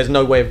 Yeah. There's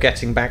no way of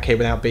getting back here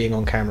without being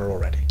on camera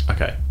already.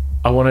 Okay.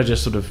 I want to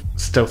just sort of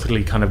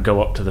stealthily kind of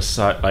go up to the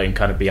side, like, and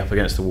kind of be up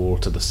against the wall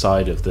to the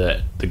side of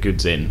the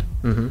goods inn.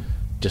 Mm-hmm.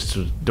 Just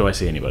to, do I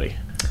see anybody?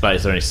 Like,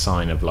 is there any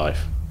sign of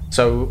life?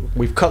 So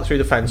we've cut through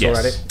the fence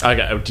already.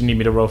 Okay. Do you need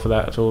me to roll for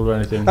that at all or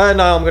anything? No,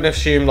 I'm going to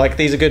assume like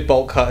these are good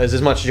bolt cutters.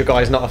 As much as your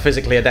guy's not a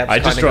physically adept, I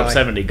just kind of dropped guy.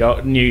 70.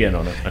 Got new yen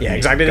on it. Yeah,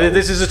 exactly. Gold.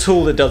 This is a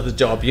tool that does the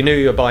job. You knew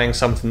you were buying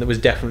something that was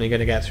definitely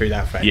going to get through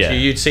that fence. Yeah.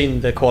 You'd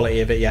seen the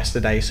quality of it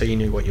yesterday, so you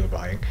knew what you were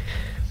buying.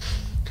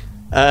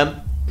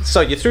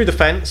 So you're through the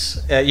fence.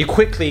 You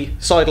quickly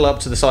sidle up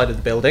to the side of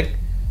the building.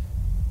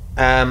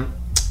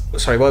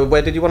 Sorry,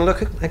 where did you want to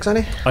look at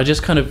exactly? I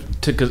just kind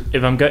of took, cause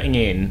if I'm getting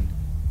in,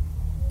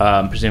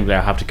 presumably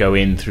I have to go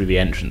in through the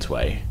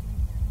entranceway.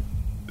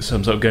 So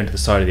I'm sort of going to the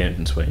side of the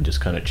entranceway and just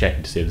kind of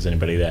checking to see if there's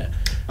anybody there.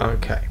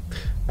 Okay.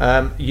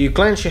 You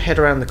glance your head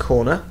around the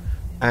corner,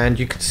 and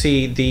you can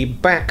see the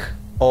back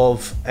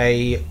of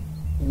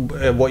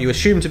what you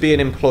assume to be an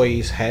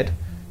employee's head.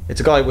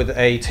 It's a guy with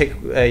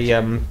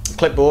a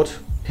clipboard.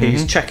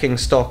 He's checking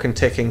stock and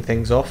ticking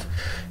things off.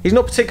 He's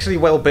not particularly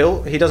well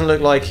built. He doesn't look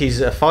like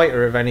he's a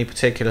fighter of any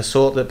particular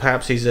sort. That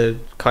perhaps he's a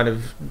kind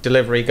of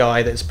delivery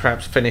guy that's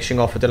perhaps finishing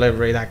off a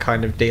delivery, that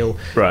kind of deal.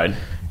 Right.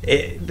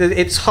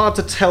 It's hard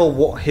to tell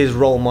what his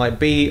role might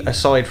be,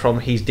 aside from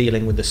he's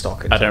dealing with the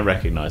stock. I don't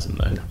recognise him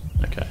though. No.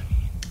 Okay.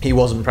 He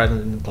wasn't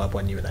present in the club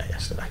when you were there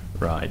yesterday.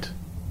 Right.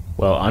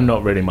 Well, I'm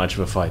not really much of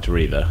a fighter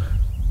either.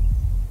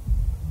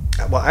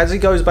 Well, as he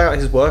goes about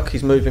his work,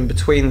 he's moving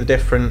between the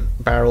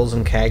different barrels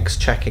and kegs,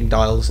 checking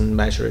dials and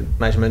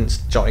measurements,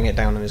 jotting it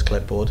down on his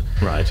clipboard.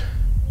 Right.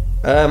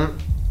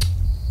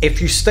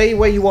 If you stay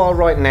where you are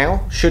right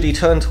now, should he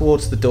turn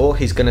towards the door,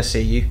 he's going to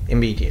see you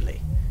immediately.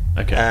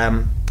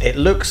 Okay. It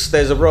looks,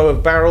 there's a row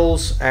of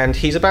barrels, and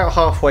he's about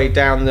halfway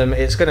down them.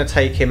 It's going to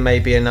take him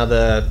maybe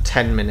another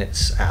 10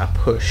 minutes at a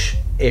push,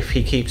 if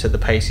he keeps at the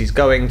pace he's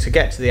going, to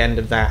get to the end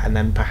of that, and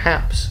then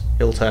perhaps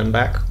he'll turn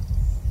back.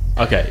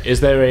 Okay,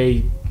 is there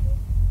a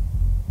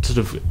sort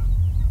of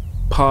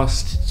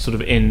past sort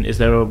of in? Is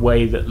there a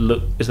way that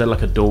is there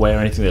like a doorway or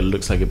anything that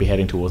looks like it'd be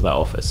heading towards that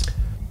office?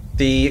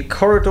 The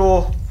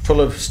corridor full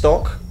of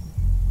stock.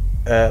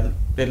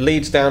 It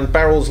leads down,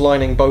 barrels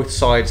lining both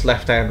sides,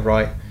 left and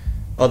right.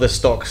 Other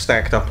stock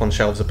stacked up on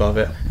shelves above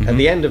it. At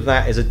the end of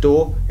that is a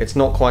door. It's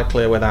not quite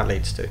clear where that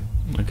leads to.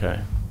 Okay.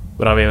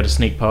 Would I be able to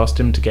sneak past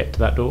him to get to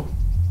that door?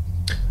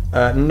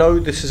 No,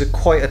 this is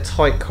quite a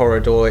tight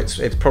corridor.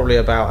 It's probably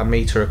about a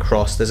metre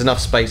across. There's enough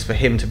space for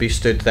him to be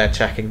stood there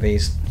checking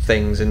these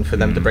things and for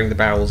them to bring the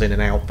barrels in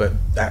and out, but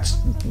that's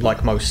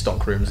like most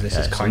stock rooms. This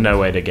is So kind no of...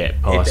 way to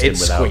get past him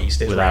it's without,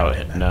 squeezed, it's without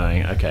round in there.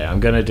 knowing. Okay, I'm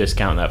going to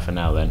discount that for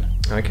now then.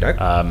 Okay.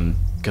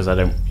 Because I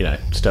don't,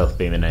 stealth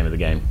being the name of the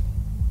game.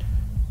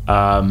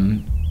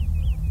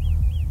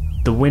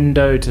 The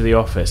window to the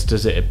office,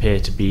 does it appear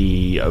to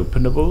be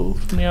openable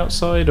from the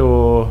outside,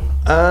 or...?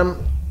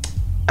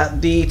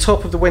 At the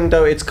top of the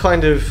window, it's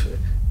kind of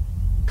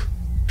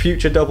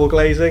future double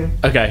glazing.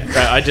 Okay,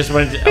 I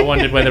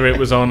wondered whether it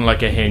was on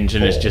like a hinge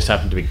and it's just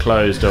happened to be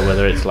closed, or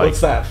whether it's like...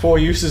 What's that? 4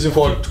 uses of...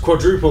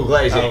 Quadruple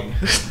glazing.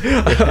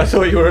 I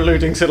thought you were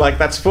alluding to, like,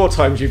 that's 4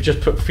 times you've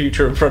just put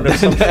future in front of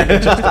something.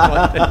 and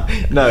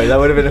justified No, that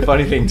would have been a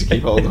funny thing to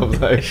keep hold of,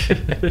 though.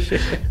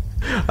 it.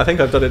 I think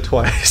I've done it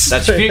twice.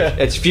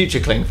 It's future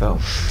cling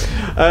film.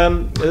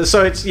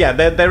 So it's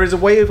there is a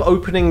way of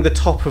opening the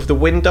top of the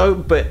window,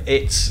 but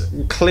it's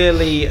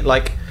clearly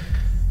like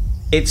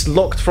it's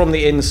locked from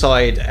the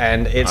inside,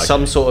 and it's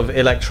some sort of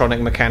electronic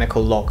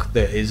mechanical lock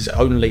that is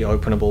only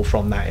openable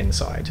from that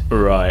inside.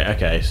 Right,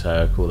 okay,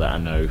 so call that a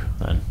no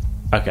then.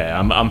 Okay,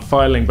 I'm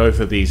filing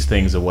both of these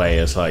things away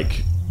as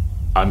like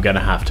I'm going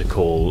to have to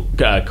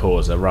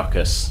cause a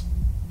ruckus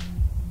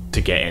to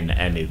get in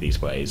any of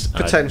these ways.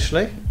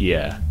 Potentially.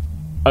 Yeah.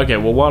 Okay,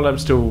 well, while I'm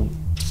still,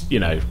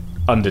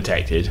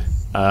 undetected,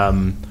 I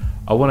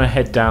want to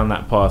head down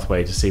that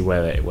pathway to see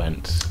where it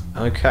went.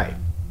 Okay.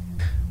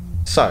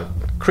 So,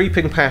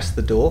 creeping past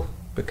the door,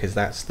 because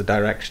that's the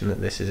direction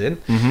that this is in,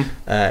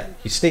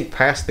 you sneak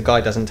past, the guy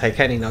doesn't take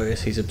any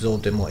notice, he's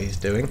absorbed in what he's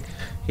doing.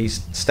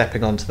 He's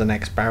stepping onto the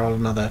next barrel,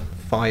 another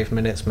 5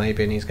 minutes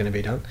maybe, and he's going to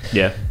be done.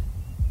 Yeah.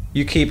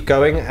 You keep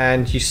going,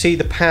 and you see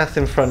the path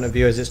in front of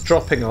you as it's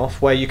dropping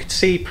off, where you could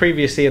see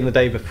previously in the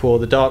day before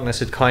the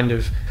darkness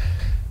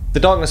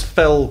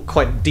fell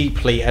quite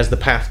deeply as the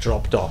path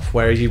dropped off,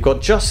 whereas you've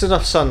got just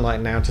enough sunlight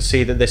now to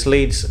see that this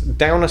leads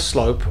down a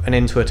slope and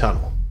into a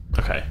tunnel.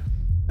 Okay.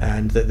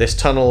 And that this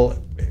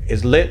tunnel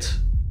is lit,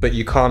 but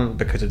you can't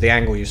because of the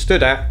angle you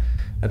stood at.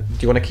 Do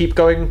you want to keep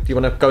going? Do you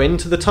want to go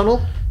into the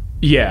tunnel?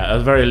 Yeah, at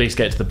the very least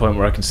get to the point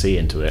where I can see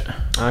into it.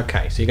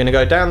 Okay, so you're going to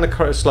go down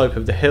the slope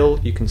of the hill.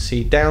 You can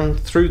see down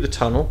through the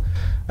tunnel.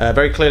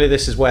 Very clearly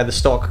this is where the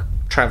stock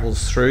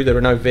travels through. There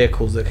are no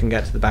vehicles that can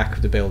get to the back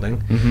of the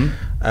building.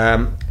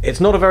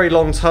 It's not a very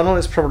long tunnel.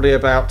 It's probably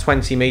about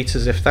 20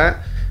 metres, if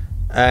that.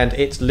 And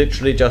it's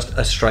literally just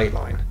a straight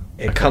line.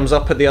 It comes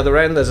up at the other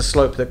end. There's a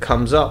slope that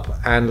comes up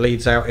and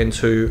leads out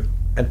into...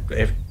 do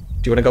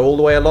you want to go all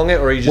the way along it,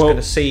 or are you just going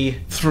to see...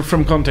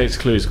 From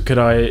context clues, could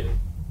I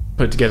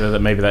put together that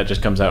maybe that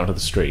just comes out onto the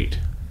street?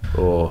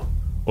 Or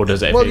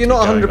does it... Well, you're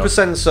not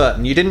 100%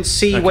 certain. You didn't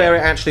see where it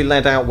actually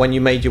led out when you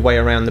made your way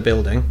around the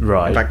building.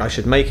 Right. In fact, I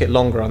should make it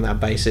longer on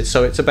that basis.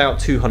 So it's about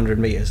 200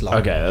 metres long.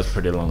 Okay, that's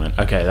pretty long then.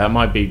 Okay, that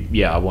might be...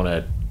 Yeah, I want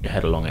to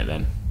head along it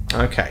then.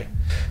 Okay.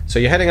 So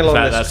you're heading along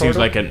this That seems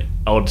like an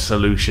odd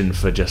solution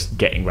for just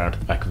getting round to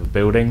the back of a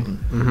building,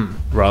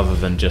 rather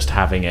than just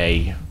having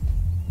a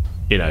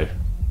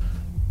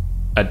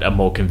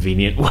more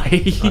convenient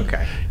way.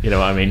 Okay. You know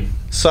what I mean?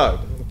 So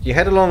you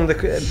head along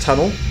the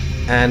tunnel,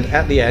 and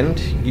at the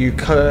end you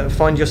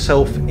find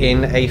yourself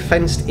in a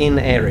fenced-in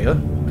area.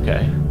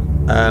 Okay.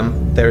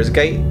 There is a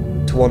gate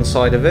to one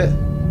side of it.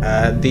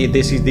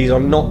 These are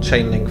not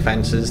chain link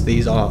fences.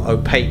 These are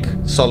opaque,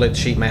 solid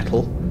sheet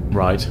metal.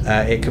 Right.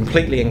 It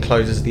completely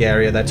encloses the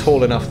area. They're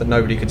tall enough that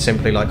nobody could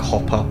simply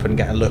hop up and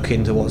get a look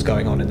into what's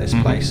going on in this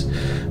place.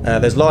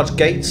 There's large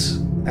gates,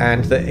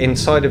 and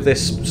inside of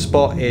this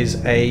spot is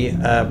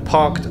a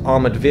parked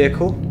armoured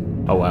vehicle.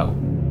 Oh wow.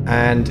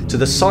 And to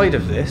the side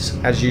of this,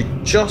 as you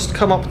just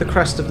come up the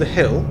crest of the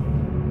hill,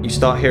 you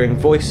start hearing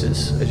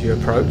voices as you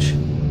approach,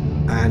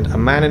 and a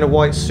man in a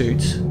white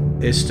suit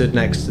is stood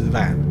next to the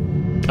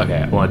van. Okay,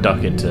 I want to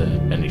duck into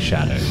any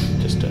shadow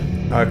just to...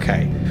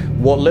 Okay.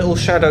 What little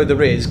shadow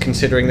there is,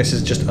 considering this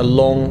is just a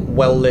long,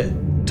 well-lit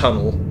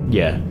tunnel,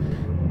 Yeah.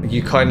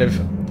 you're going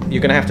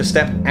to have to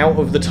step out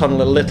of the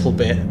tunnel a little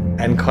bit,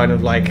 and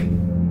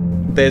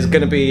there's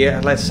going to be,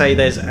 let's say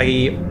there's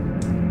a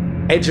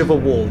edge of a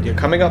wall. You're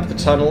coming up the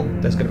tunnel,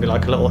 there's going to be a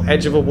little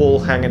edge of a wall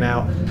hanging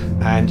out,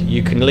 and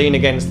you can lean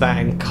against that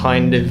and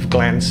kind of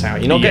glance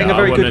out. You're not getting a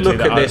very good look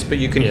at this, but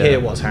you can hear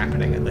what's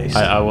happening at least.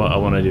 I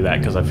want to do that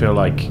because I feel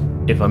like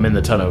if I'm in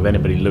the tunnel, if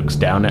anybody looks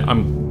down it,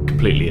 I'm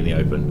completely in the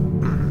open.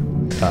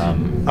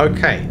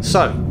 Okay,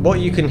 so what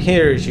you can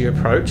hear as you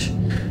approach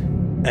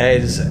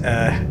is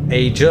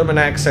a German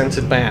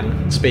accented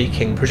man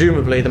speaking,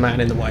 presumably the man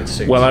in the white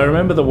suit. Well, I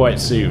remember the white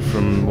suit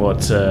from what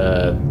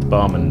the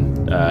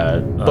barman,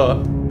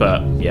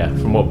 Bert, yeah,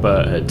 from what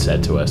Bert had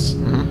said to us.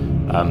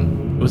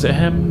 Was it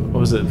him or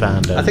was it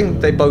Vander? I think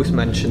they both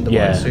mentioned the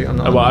white suit. I'm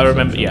not. Well, I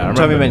remember. Yeah, I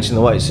remember. Tommy mentioned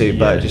the white suit,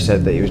 but Yeah. just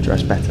said that he was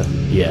dressed better.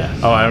 Yeah.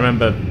 Oh, I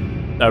remember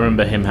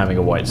him having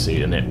a white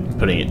suit and it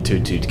putting it two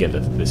and two together.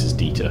 This is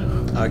Dieter.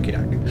 Okie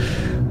dokie.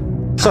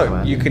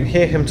 So you can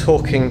hear him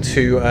talking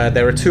to.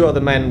 There are two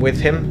other men with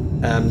him.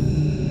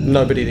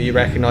 Nobody that you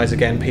recognise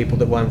again. People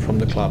that weren't from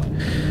the club.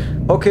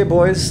 Okay,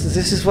 boys,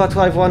 this is what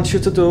I want you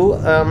to do.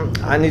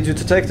 I need you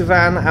to take the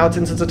van out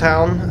into the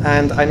town,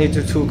 and I need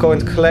you to go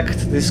and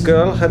collect this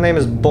girl. Her name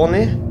is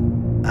Bonnie.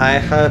 I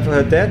have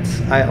her debt.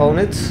 I own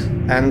it,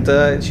 and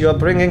you are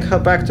bringing her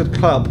back to the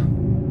club,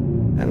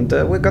 and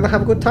we're gonna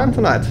have a good time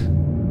tonight.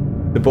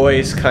 The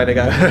boys kind of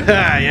go,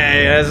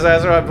 yeah,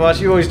 that's right,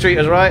 boss. You always treat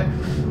us right.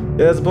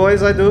 Yes,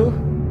 boys, I do.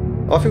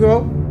 Off you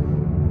go.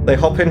 They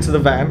hop into the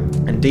van,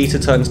 and Dieter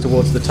turns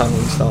towards the tunnel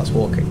and starts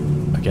walking.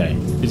 Okay.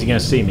 Is he going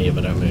to see me if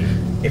I don't move?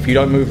 If you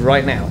don't move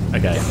right now,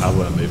 Okay, I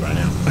won't move right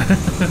now.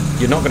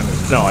 you're not going to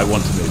move. No, I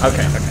want to move.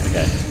 Okay.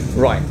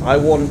 Right, I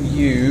want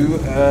you.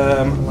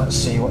 Let's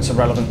see, what's a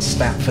relevant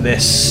stat for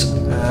this?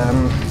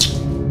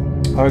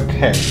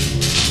 Okay.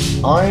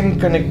 I'm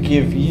going to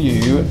give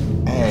you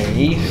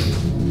a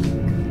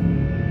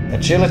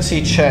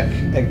agility check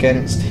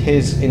against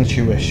his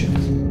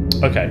intuition.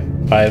 Okay.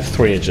 I have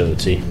 3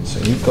 agility. So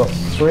you've got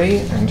 3,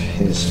 and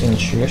his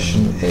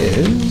intuition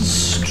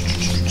is.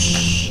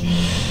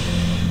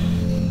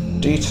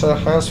 Dieter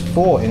has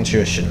 4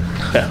 intuition.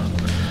 Yeah.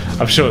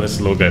 I'm sure this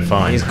will all go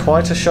fine. He's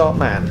quite a sharp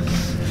man.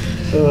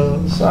 So,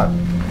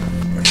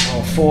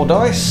 roll 4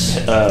 dice.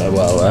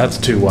 Well, that's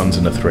 2 1s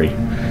and a 3.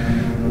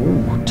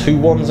 Ooh, 2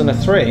 1s and a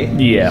 3.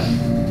 Yeah.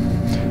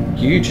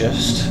 You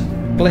just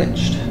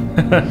glitched.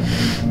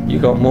 You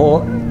got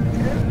more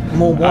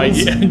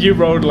ones. You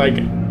rolled like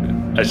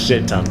a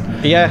shit ton.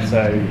 Yeah.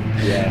 So,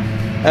 yeah.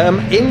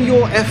 In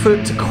your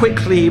effort to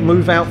quickly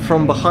move out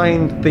from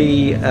behind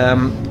the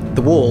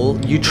wall,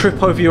 you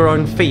trip over your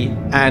own feet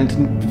and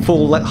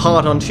fall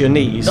hard onto your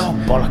knees. Oh,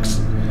 bollocks.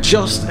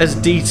 Just as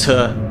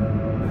Dieter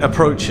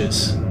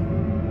approaches.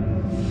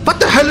 What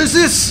the hell is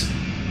this?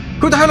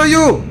 Who the hell are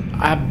you?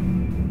 I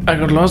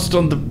got lost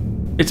on the...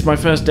 It's my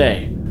first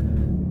day.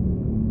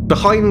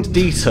 Behind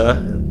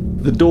Dieter,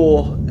 the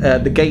door,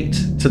 the gate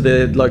to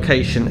the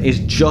location is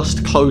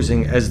just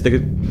closing as the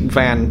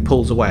van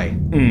pulls away.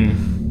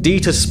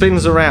 Dieter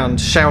spins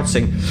around,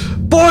 shouting,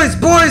 Boys,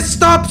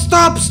 stop!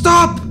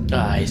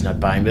 Ah, he's not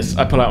buying this.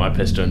 I pull out my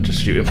pistol and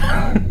just shoot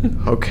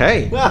him.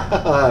 Okay.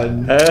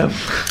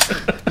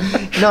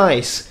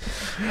 Nice.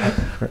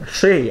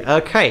 See,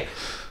 okay.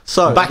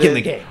 So Back in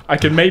the game. I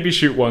can maybe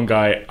shoot one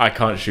guy. I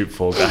can't shoot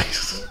 4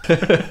 guys.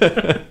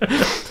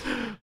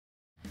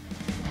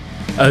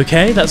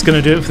 Okay, that's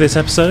going to do it for this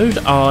episode.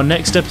 Our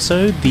next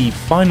episode, the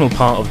final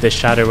part of this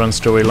Shadowrun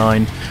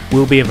storyline,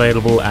 will be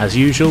available as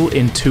usual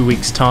in 2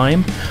 weeks'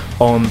 time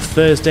on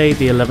Thursday,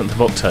 the 11th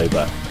of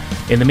October.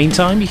 In the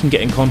meantime, you can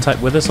get in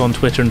contact with us on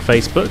Twitter and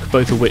Facebook,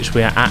 both of which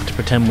we are at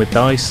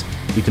PretendWithDice.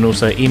 You can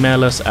also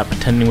email us at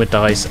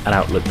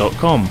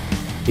pretendingwithdice@outlook.com.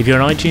 If you're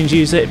an iTunes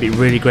user, it'd be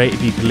really great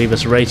if you could leave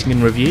us a rating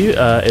and review.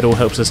 It all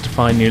helps us to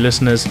find new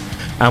listeners,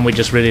 and we'd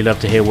just really love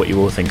to hear what you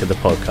all think of the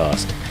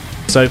podcast.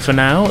 So for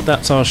now,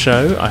 that's our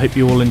show. I hope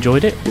you all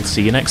enjoyed it. We'll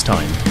see you next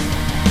time.